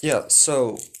 Yeah.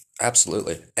 So.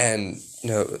 Absolutely. And,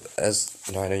 as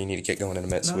I know you need to get going in a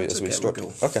minute as we start.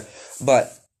 Okay.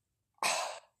 But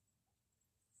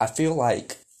I feel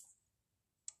like,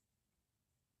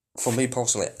 for me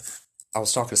personally, I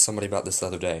was talking to somebody about this the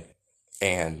other day,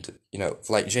 and,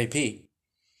 like JP,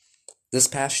 this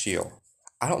past year,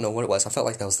 I don't know what it was. I felt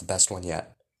like that was the best one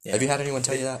yet. Yeah. Have you had anyone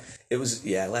tell you that? It was,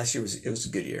 yeah, last year was a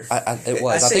good year. It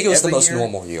was. I think it was the most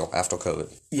normal year after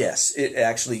COVID. Yes,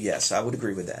 yes, I would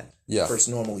agree with that. Yeah. First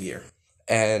normal year.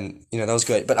 And, that was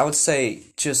great. But I would say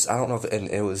I don't know if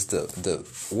it was the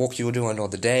work you were doing on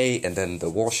the day, and then the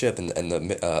worship and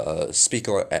the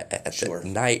speaker at the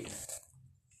night.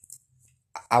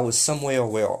 I was somewhere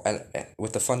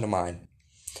with a friend of mine,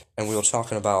 and we were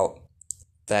talking about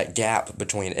that gap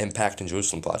between Impact and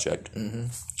Jerusalem Project. Mm-hmm.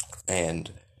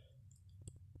 And,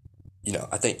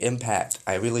 I think Impact,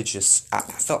 I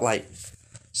felt like,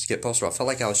 just get posted, I felt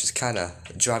like I was just kind of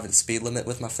driving the speed limit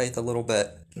with my faith a little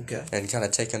bit. Okay. And kind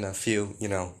of taking a few,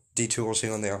 detours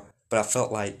here and there. But I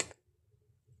felt like,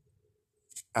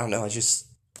 I don't know, I just,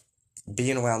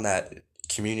 being around that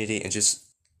community and just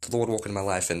the Lord working in my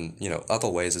life and, other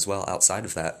ways as well outside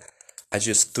of that, I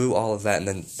just threw all of that, and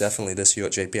then definitely this year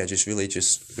at JP, I just really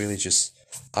just,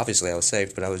 obviously I was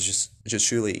saved, but I was just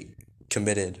truly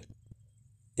committed,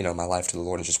 my life to the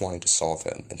Lord and just wanting to solve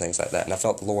it and things like that. And I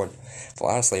felt the Lord, for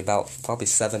honestly, about probably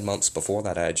 7 months before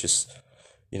that, I just,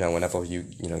 whenever you,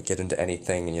 get into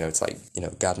anything, and, it's like,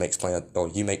 God makes plans, or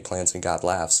you make plans and God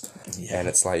laughs. Yeah. And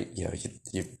it's like,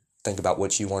 you think about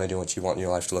what you want to do, what you want your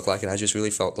life to look like. And I just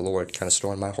really felt the Lord kind of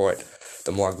stir in my heart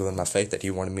the more I grew in my faith that He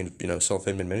wanted me to, serve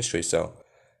Him in ministry. So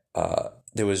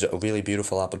there was a really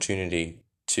beautiful opportunity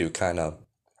to kind of,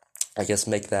 I guess,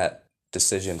 make that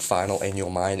decision final in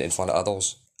your mind in front of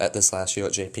others at this last year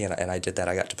at JP. And I did that.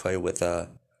 I got to pray with a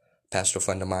pastor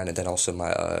friend of mine, and then also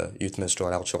my youth minister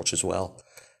at our church as well.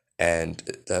 And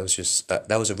that was just, that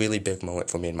was a really big moment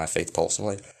for me in my faith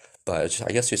personally. But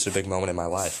I guess just a big moment in my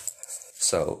life.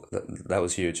 So that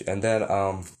was huge. And then,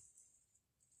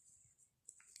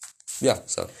 Yeah,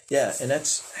 and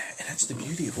that's the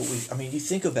beauty of what you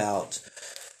think about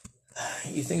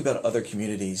other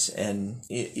communities, and,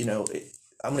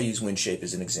 I'm going to use Winshape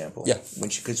as an example. Yeah.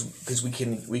 Because we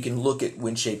can look at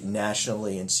Winshape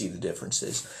nationally and see the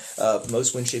differences.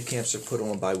 Most Winshape camps are put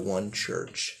on by one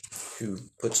church who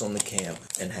puts on the camp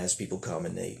and has people come,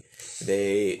 and they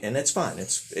and that's fine.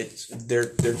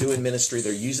 They're doing ministry.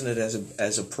 They're using it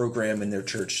as a program in their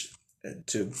church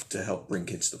to help bring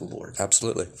kids to the Lord.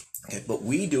 Absolutely. Okay, but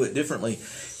we do it differently.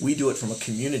 We do it from a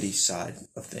community side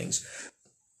of things.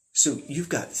 So you've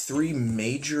got 3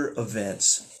 major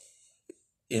events.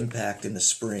 Impact in the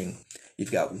spring.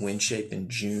 You've got Winshape in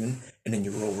June, and then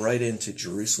you roll right into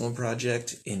Jerusalem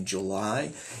Project in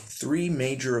July. 3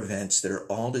 major events that are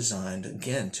all designed,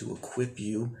 again, to equip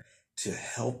you, to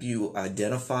help you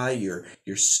identify your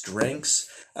strengths,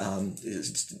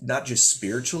 not just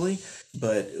spiritually,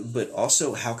 but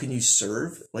also how can you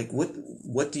serve? Like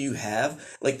what do you have?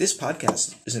 Like this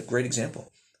podcast is a great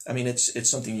example. I mean, it's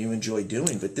something you enjoy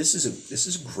doing, but this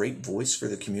is a great voice for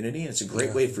the community, and it's a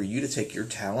great way for you to take your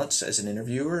talents as an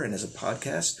interviewer and as a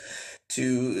podcast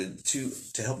to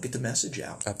help get the message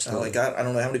out. Absolutely. I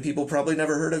don't know how many people probably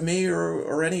never heard of me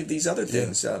or any of these other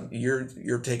things. Yeah.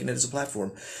 You're taking it as a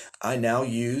platform. I now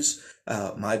use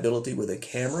my ability with a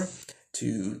camera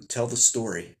to tell the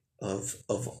story of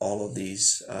all of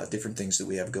these different things that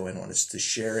we have going on. It's to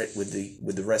share it with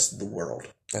the rest of the world.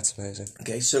 That's amazing.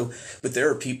 Okay, so, but there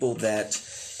are people that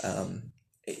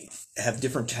have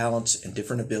different talents and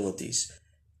different abilities.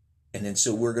 And then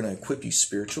so we're going to equip you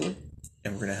spiritually,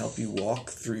 and we're going to help you walk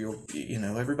through your,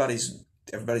 everybody's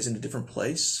in a different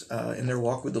place in their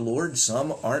walk with the Lord.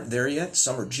 Some aren't there yet.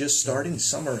 Some are just starting.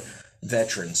 Some are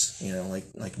veterans,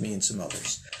 like me and some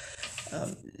others.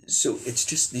 So it's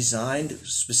just designed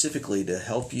specifically to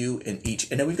help you in each.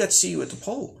 And then we've got See You at the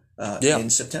Pole in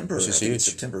September.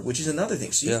 September, which is anher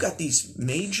thing. So you've got these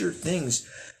major things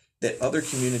that other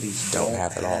communities don't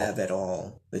have at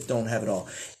all. That don't have it all.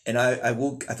 And I've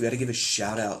got to give a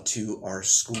shout out to our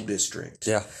school district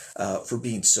for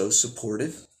being so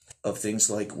supportive of things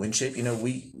like Winshape.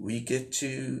 We get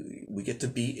to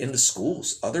be in the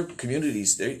schools. Other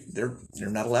communities, they're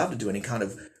not allowed to do any kind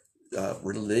of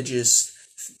religious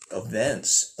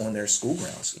events on their school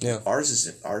grounds. Yeah. Ours is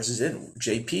in.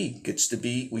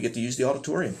 JP we get to use the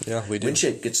auditorium. Yeah, we do.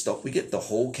 Winshape we get the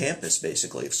whole campus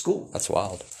basically of school. That's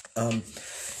wild.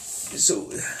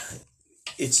 So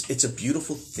it's a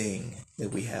beautiful thing that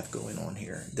we have going on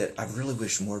here that I really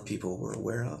wish more people were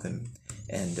aware of and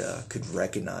could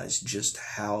recognize just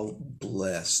how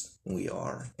blessed we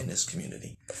are in this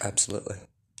community. Absolutely.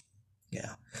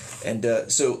 Yeah. And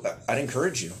so I'd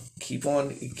encourage you, keep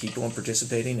on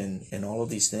participating in all of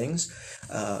these things.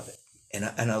 And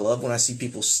I love when I see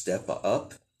people step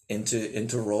up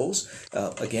into roles.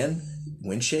 Again,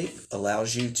 Winshape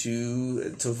allows you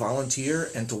to volunteer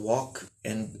and to walk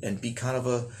and be kind of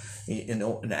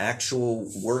an actual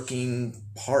working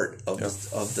part of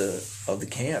the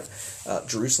camp.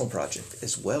 Jerusalem Project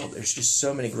as well. There's just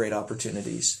so many great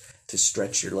opportunities to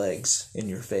stretch your legs in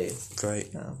your faith.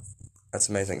 Great. That's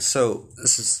amazing. So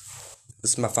this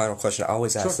is my final question. I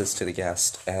always ask this to the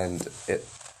guest, and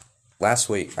last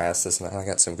week I asked this, and I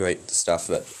got some great stuff.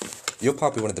 But you're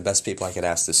probably one of the best people I could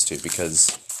ask this to,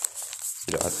 because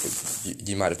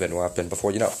you might have been where I've been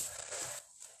before.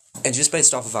 And just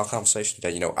based off of our conversation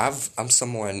today, I'm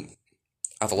someone.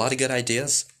 I have a lot of good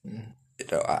ideas.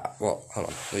 Hold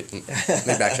on. Let me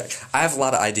backtrack. I have a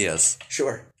lot of ideas.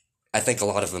 Sure. I think a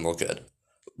lot of them are good,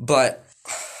 but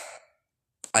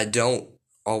I don't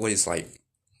always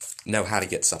know how to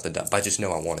get something done. But I just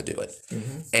know I want to do it.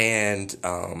 Mm-hmm. And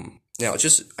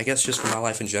I guess just for my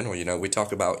life in general, we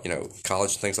talk about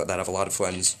college and things like that. I have a lot of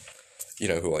friends,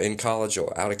 who are in college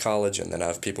or out of college, and then I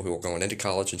have people who are going into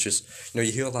college, and just you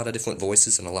hear a lot of different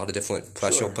voices and a lot of different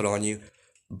pressure put on you.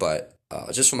 But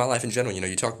just for my life in general,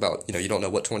 you talk about you don't know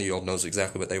what 20-year-old knows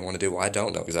exactly what they want to do. Well, I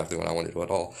don't know exactly what I want to do at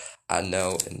all. I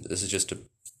know, and this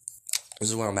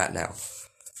is where I'm at now.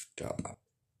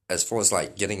 As far as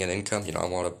getting an income, I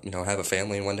want to have a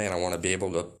family one day, and I want to be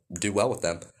able to do well with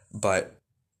them. But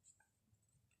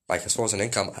as far as an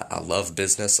income, I love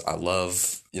business. I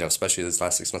love especially these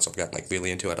last 6 months I've gotten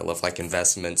really into it. I love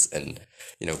investments and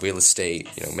real estate.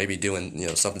 Maybe doing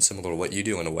something similar to what you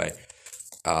do in a way.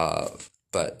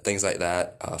 But things like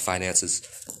that, finances.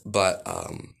 But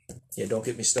don't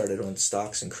get me started on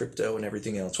stocks and crypto and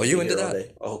everything else. Are you into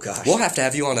that? Oh gosh, we'll have to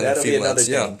have you on in a few months.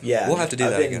 Yeah, we'll have to do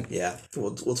that again. Yeah,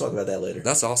 we'll talk about that later.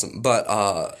 That's awesome. But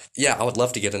I would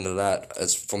love to get into that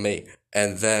as for me.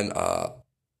 And then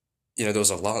there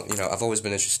was a lot. I've always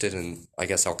been interested in, I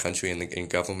guess, our country and in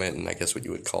government, and I guess what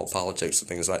you would call politics and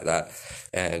things like that.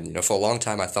 And for a long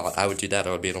time, I thought I would do that.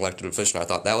 I would be an elected official. I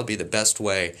thought that would be the best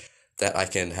way that I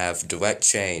can have direct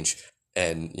change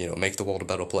and make the world a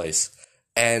better place.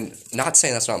 And not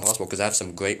saying that's not impossible, because I have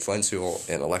some great friends who are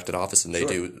in elected office and they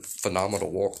do phenomenal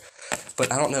work.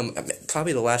 But I don't know,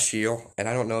 probably the last year, and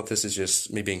I don't know if this is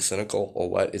just me being cynical or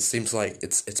what, it seems like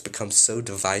it's become so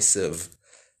divisive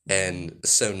and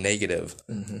so negative.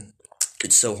 Mm-hmm.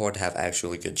 It's so hard to have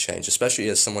actually good change, especially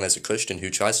as someone as a Christian who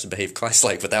tries to behave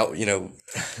Christ-like without,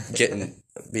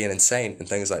 being insane and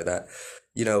things like that.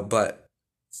 But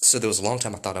so there was a long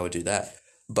time I thought I would do that,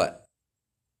 but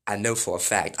I know for a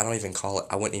fact I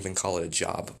wouldn't even call it a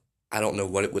job. I don't know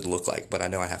what it would look like, but I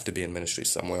know I have to be in ministry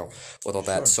somewhere, whether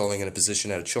that's serving in a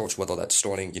position at a church, whether that's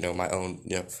starting, my own,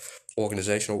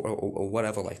 organization or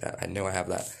whatever like that. I know I have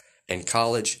that. In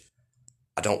college,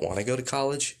 I don't want to go to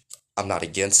college. I'm not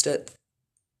against it.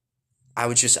 I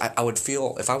would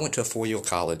feel, if I went to a 4-year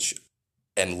college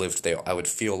and lived there, I would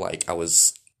feel like I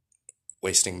was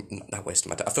not wasting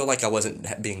my time. I feel like I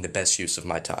wasn't being the best use of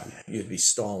my time. You'd be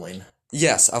stalling.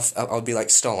 Yes, I would be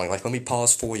stalling. Let me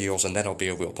pause 4 years and then I'll be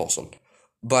a real person.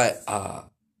 But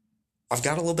I've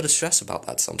got a little bit of stress about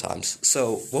that sometimes.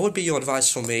 So what would be your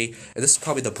advice for me? And this is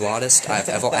probably the broadest I've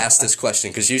ever asked this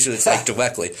question, because usually it's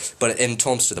directly. But in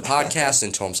terms of the podcast,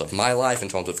 in terms of my life, in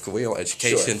terms of career,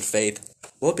 education, faith,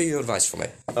 what would be your advice for me?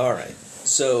 All right.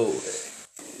 So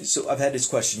I've had this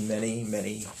question many,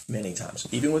 many, many times,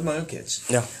 even with my own kids.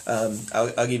 Yeah.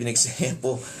 I'll give you an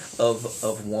example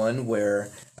of one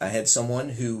where I had someone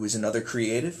who was another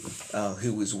creative,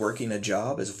 who was working a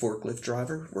job as a forklift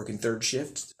driver, working third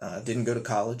shift, didn't go to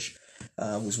college,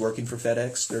 was working for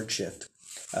FedEx, third shift.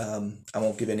 I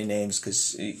won't give any names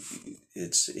because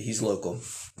he's local.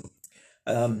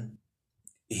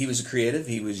 He was a creative.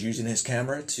 He was using his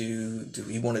camera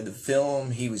he wanted to film.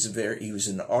 He was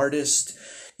an artist.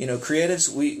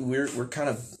 Creatives, we're kind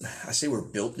of, I say we're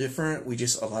built different. We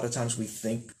just, a lot of times we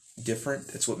think different.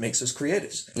 That's what makes us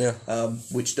creatives. Yeah.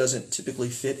 Which doesn't typically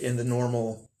fit in the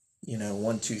normal,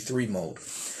 1, 2, 3 mold.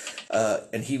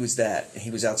 And he was that. He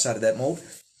was outside of that mold.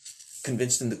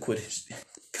 Convinced him to quit his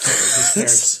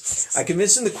parents. I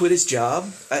convinced him to quit his job.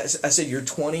 I said, you're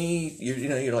 20,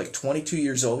 you're 22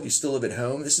 years old. You still live at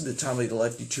home. This is the time of your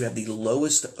life that you have the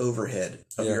lowest overhead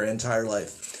of your entire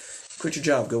life. Quit your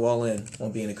job. Go all in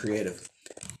on being a creative.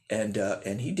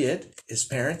 And he did. His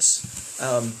parents,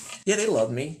 they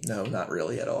loved me. No, not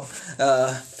really at all.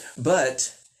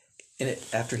 But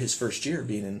after his first year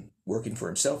working for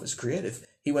himself as a creative,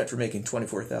 he went from making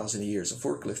 $24,000 a year as a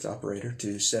forklift operator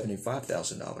to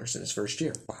 $75,000 in his first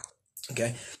year. Wow.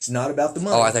 Okay, it's not about the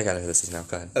money. Oh, I think I know who this is now.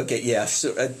 Go ahead. Okay, yeah.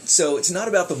 So it's not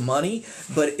about the money,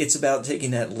 but it's about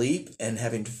taking that leap and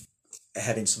having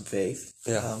some faith.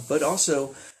 Yeah. But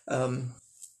also,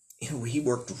 he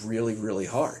worked really, really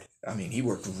hard. I mean, he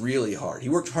worked really hard. He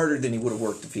worked harder than he would have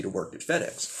worked if he'd have worked at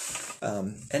FedEx.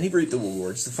 And he reaped the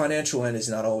rewards. The financial end is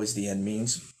not always the end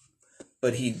means,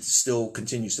 but he still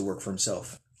continues to work for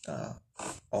himself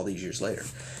all these years later.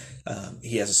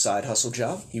 He has a side hustle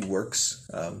job. He works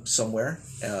somewhere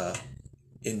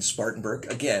in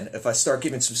Spartanburg. Again, if I start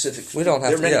giving specifics, there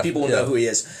are many people who know who he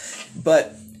is.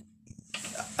 But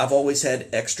I've always had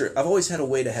a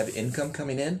way to have income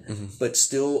coming in, but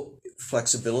still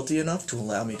flexibility enough to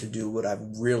allow me to do what I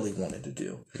really wanted to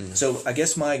do. So I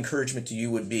guess my encouragement to you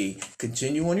would be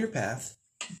continue on your path,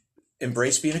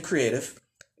 embrace being a creative.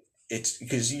 It's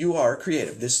because you are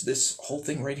creative. This whole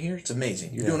thing right here, it's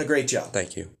amazing. You're doing a great job.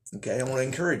 Thank you. Okay, I want to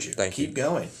encourage you. Keep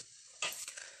going.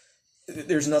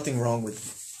 There's nothing wrong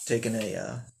with taking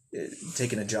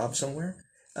a job somewhere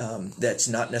that's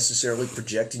not necessarily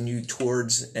projecting you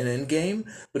towards an end game,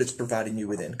 but it's providing you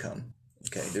with income.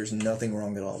 Okay, there's nothing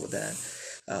wrong at all with that,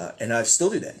 and I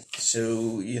still do that.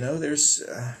 So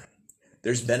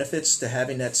there's benefits to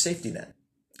having that safety net.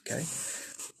 Okay,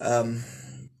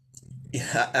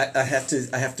 I have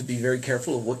to be very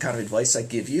careful of what kind of advice I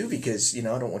give you because I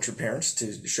don't want your parents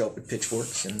to show up with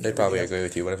pitchforks and they probably agree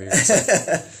with you whatever you say.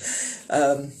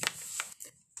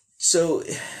 So,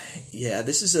 yeah,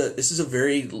 this is a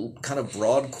very kind of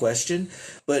broad question,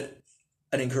 but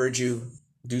I'd encourage you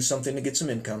do something to get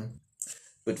some income.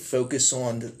 But focus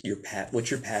on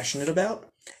what you're passionate about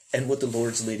and what the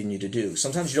Lord's leading you to do.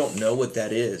 Sometimes you don't know what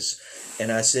that is.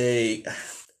 And I say,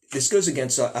 this goes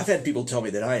against, I've had people tell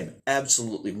me that I am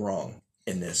absolutely wrong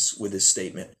with this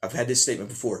statement. I've had this statement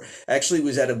before. I actually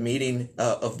was at a meeting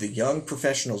of the young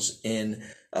professionals in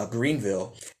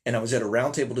Greenville, and I was at a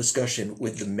roundtable discussion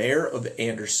with the mayor of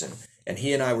Anderson, and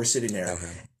he and I were sitting there.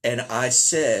 Okay. And I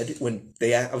said,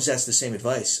 I was asked the same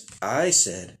advice, I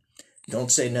said,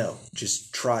 don't say no.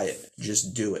 Just try it.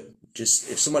 Just do it. Just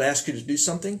if someone asks you to do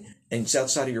something and it's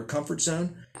outside of your comfort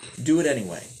zone, do it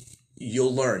anyway.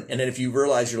 You'll learn. And then if you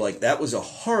realize you're like, that was a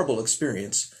horrible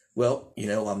experience, well,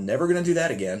 I'm never going to do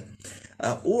that again.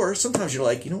 Or sometimes you're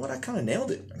like, you know what, I kind of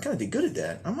nailed it. I kind of did good at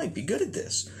that. I might be good at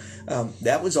this.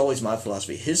 That was always my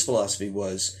philosophy. His philosophy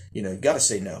was, you got to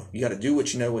say no. You got to do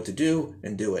what you know what to do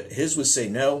and do it. His was say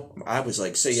no. I was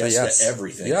like, say yes to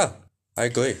everything. Yeah. I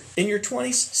agree. In your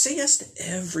 20s, say yes to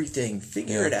everything.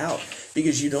 Figure it out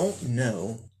because you don't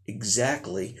know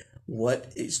exactly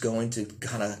what is going to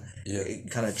kind of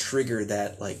trigger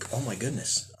that. Like, oh my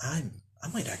goodness, I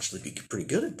might actually be pretty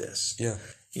good at this. Yeah.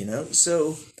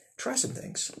 So try some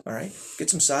things. All right, get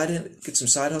some side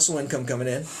hustle income coming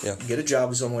in. Yeah. Get a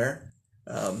job somewhere,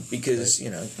 because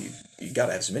you got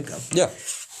to have some income. Yeah.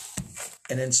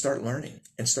 And then start learning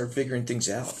and start figuring things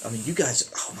out. I mean, you guys,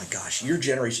 oh my gosh, your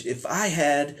generation, if I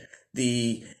had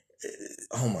if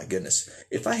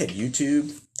I had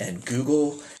YouTube and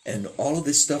Google and all of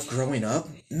this stuff growing up,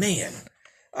 man,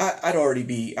 I would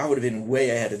have been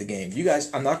way ahead of the game. You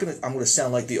guys, I'm going to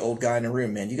sound like the old guy in the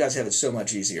room, man. You guys have it so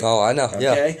much easier. Oh, I know.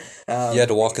 Okay? Yeah. You had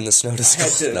to walk in the snow to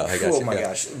school. I got you.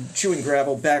 Gosh. Chewing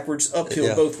gravel backwards,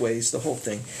 uphill, both ways, the whole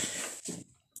thing.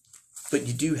 But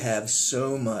you do have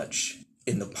so much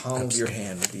in the palm of your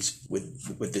hand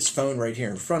with this phone right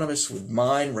here in front of us, with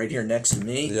mine right here next to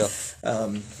me. Yeah.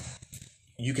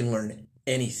 You can learn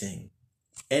anything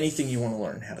you want to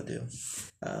learn how to do.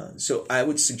 So I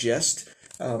would suggest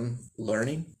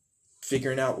learning,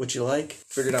 figuring out what you like,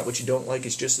 figuring out what you don't like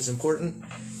is just as important.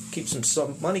 Keep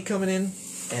some money coming in,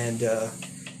 and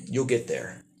you'll get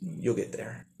there. You'll get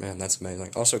there. Man, that's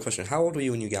amazing. Also, a question: how old were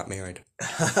you when you got married?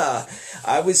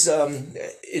 I was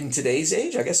in today's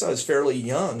age. I guess I was fairly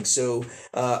young. So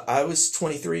I was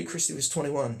 23. Christy was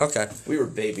 21. Okay, we were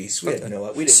babies. We didn't know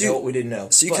what we didn't know.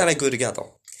 So you kind of grew together.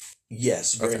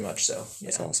 Yes, very much so. Yeah.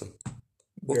 That's awesome.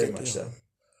 Very much so.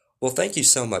 Well, thank you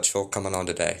so much for coming on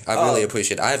today. I really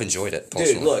appreciate it. I've enjoyed it,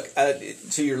 personally. Dude, look,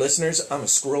 to your listeners, I'm a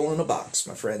squirrel in a box,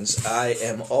 my friends. I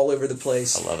am all over the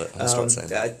place. I love it. I'm start saying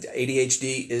that.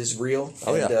 ADHD is real.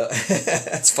 Oh, yeah.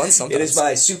 It's fun sometimes. It is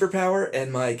my superpower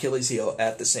and my Achilles heel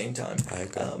at the same time. I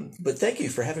agree. But thank you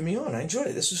for having me on. I enjoyed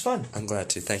it. This was fun. I'm glad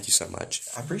to. Thank you so much.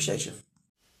 I appreciate you.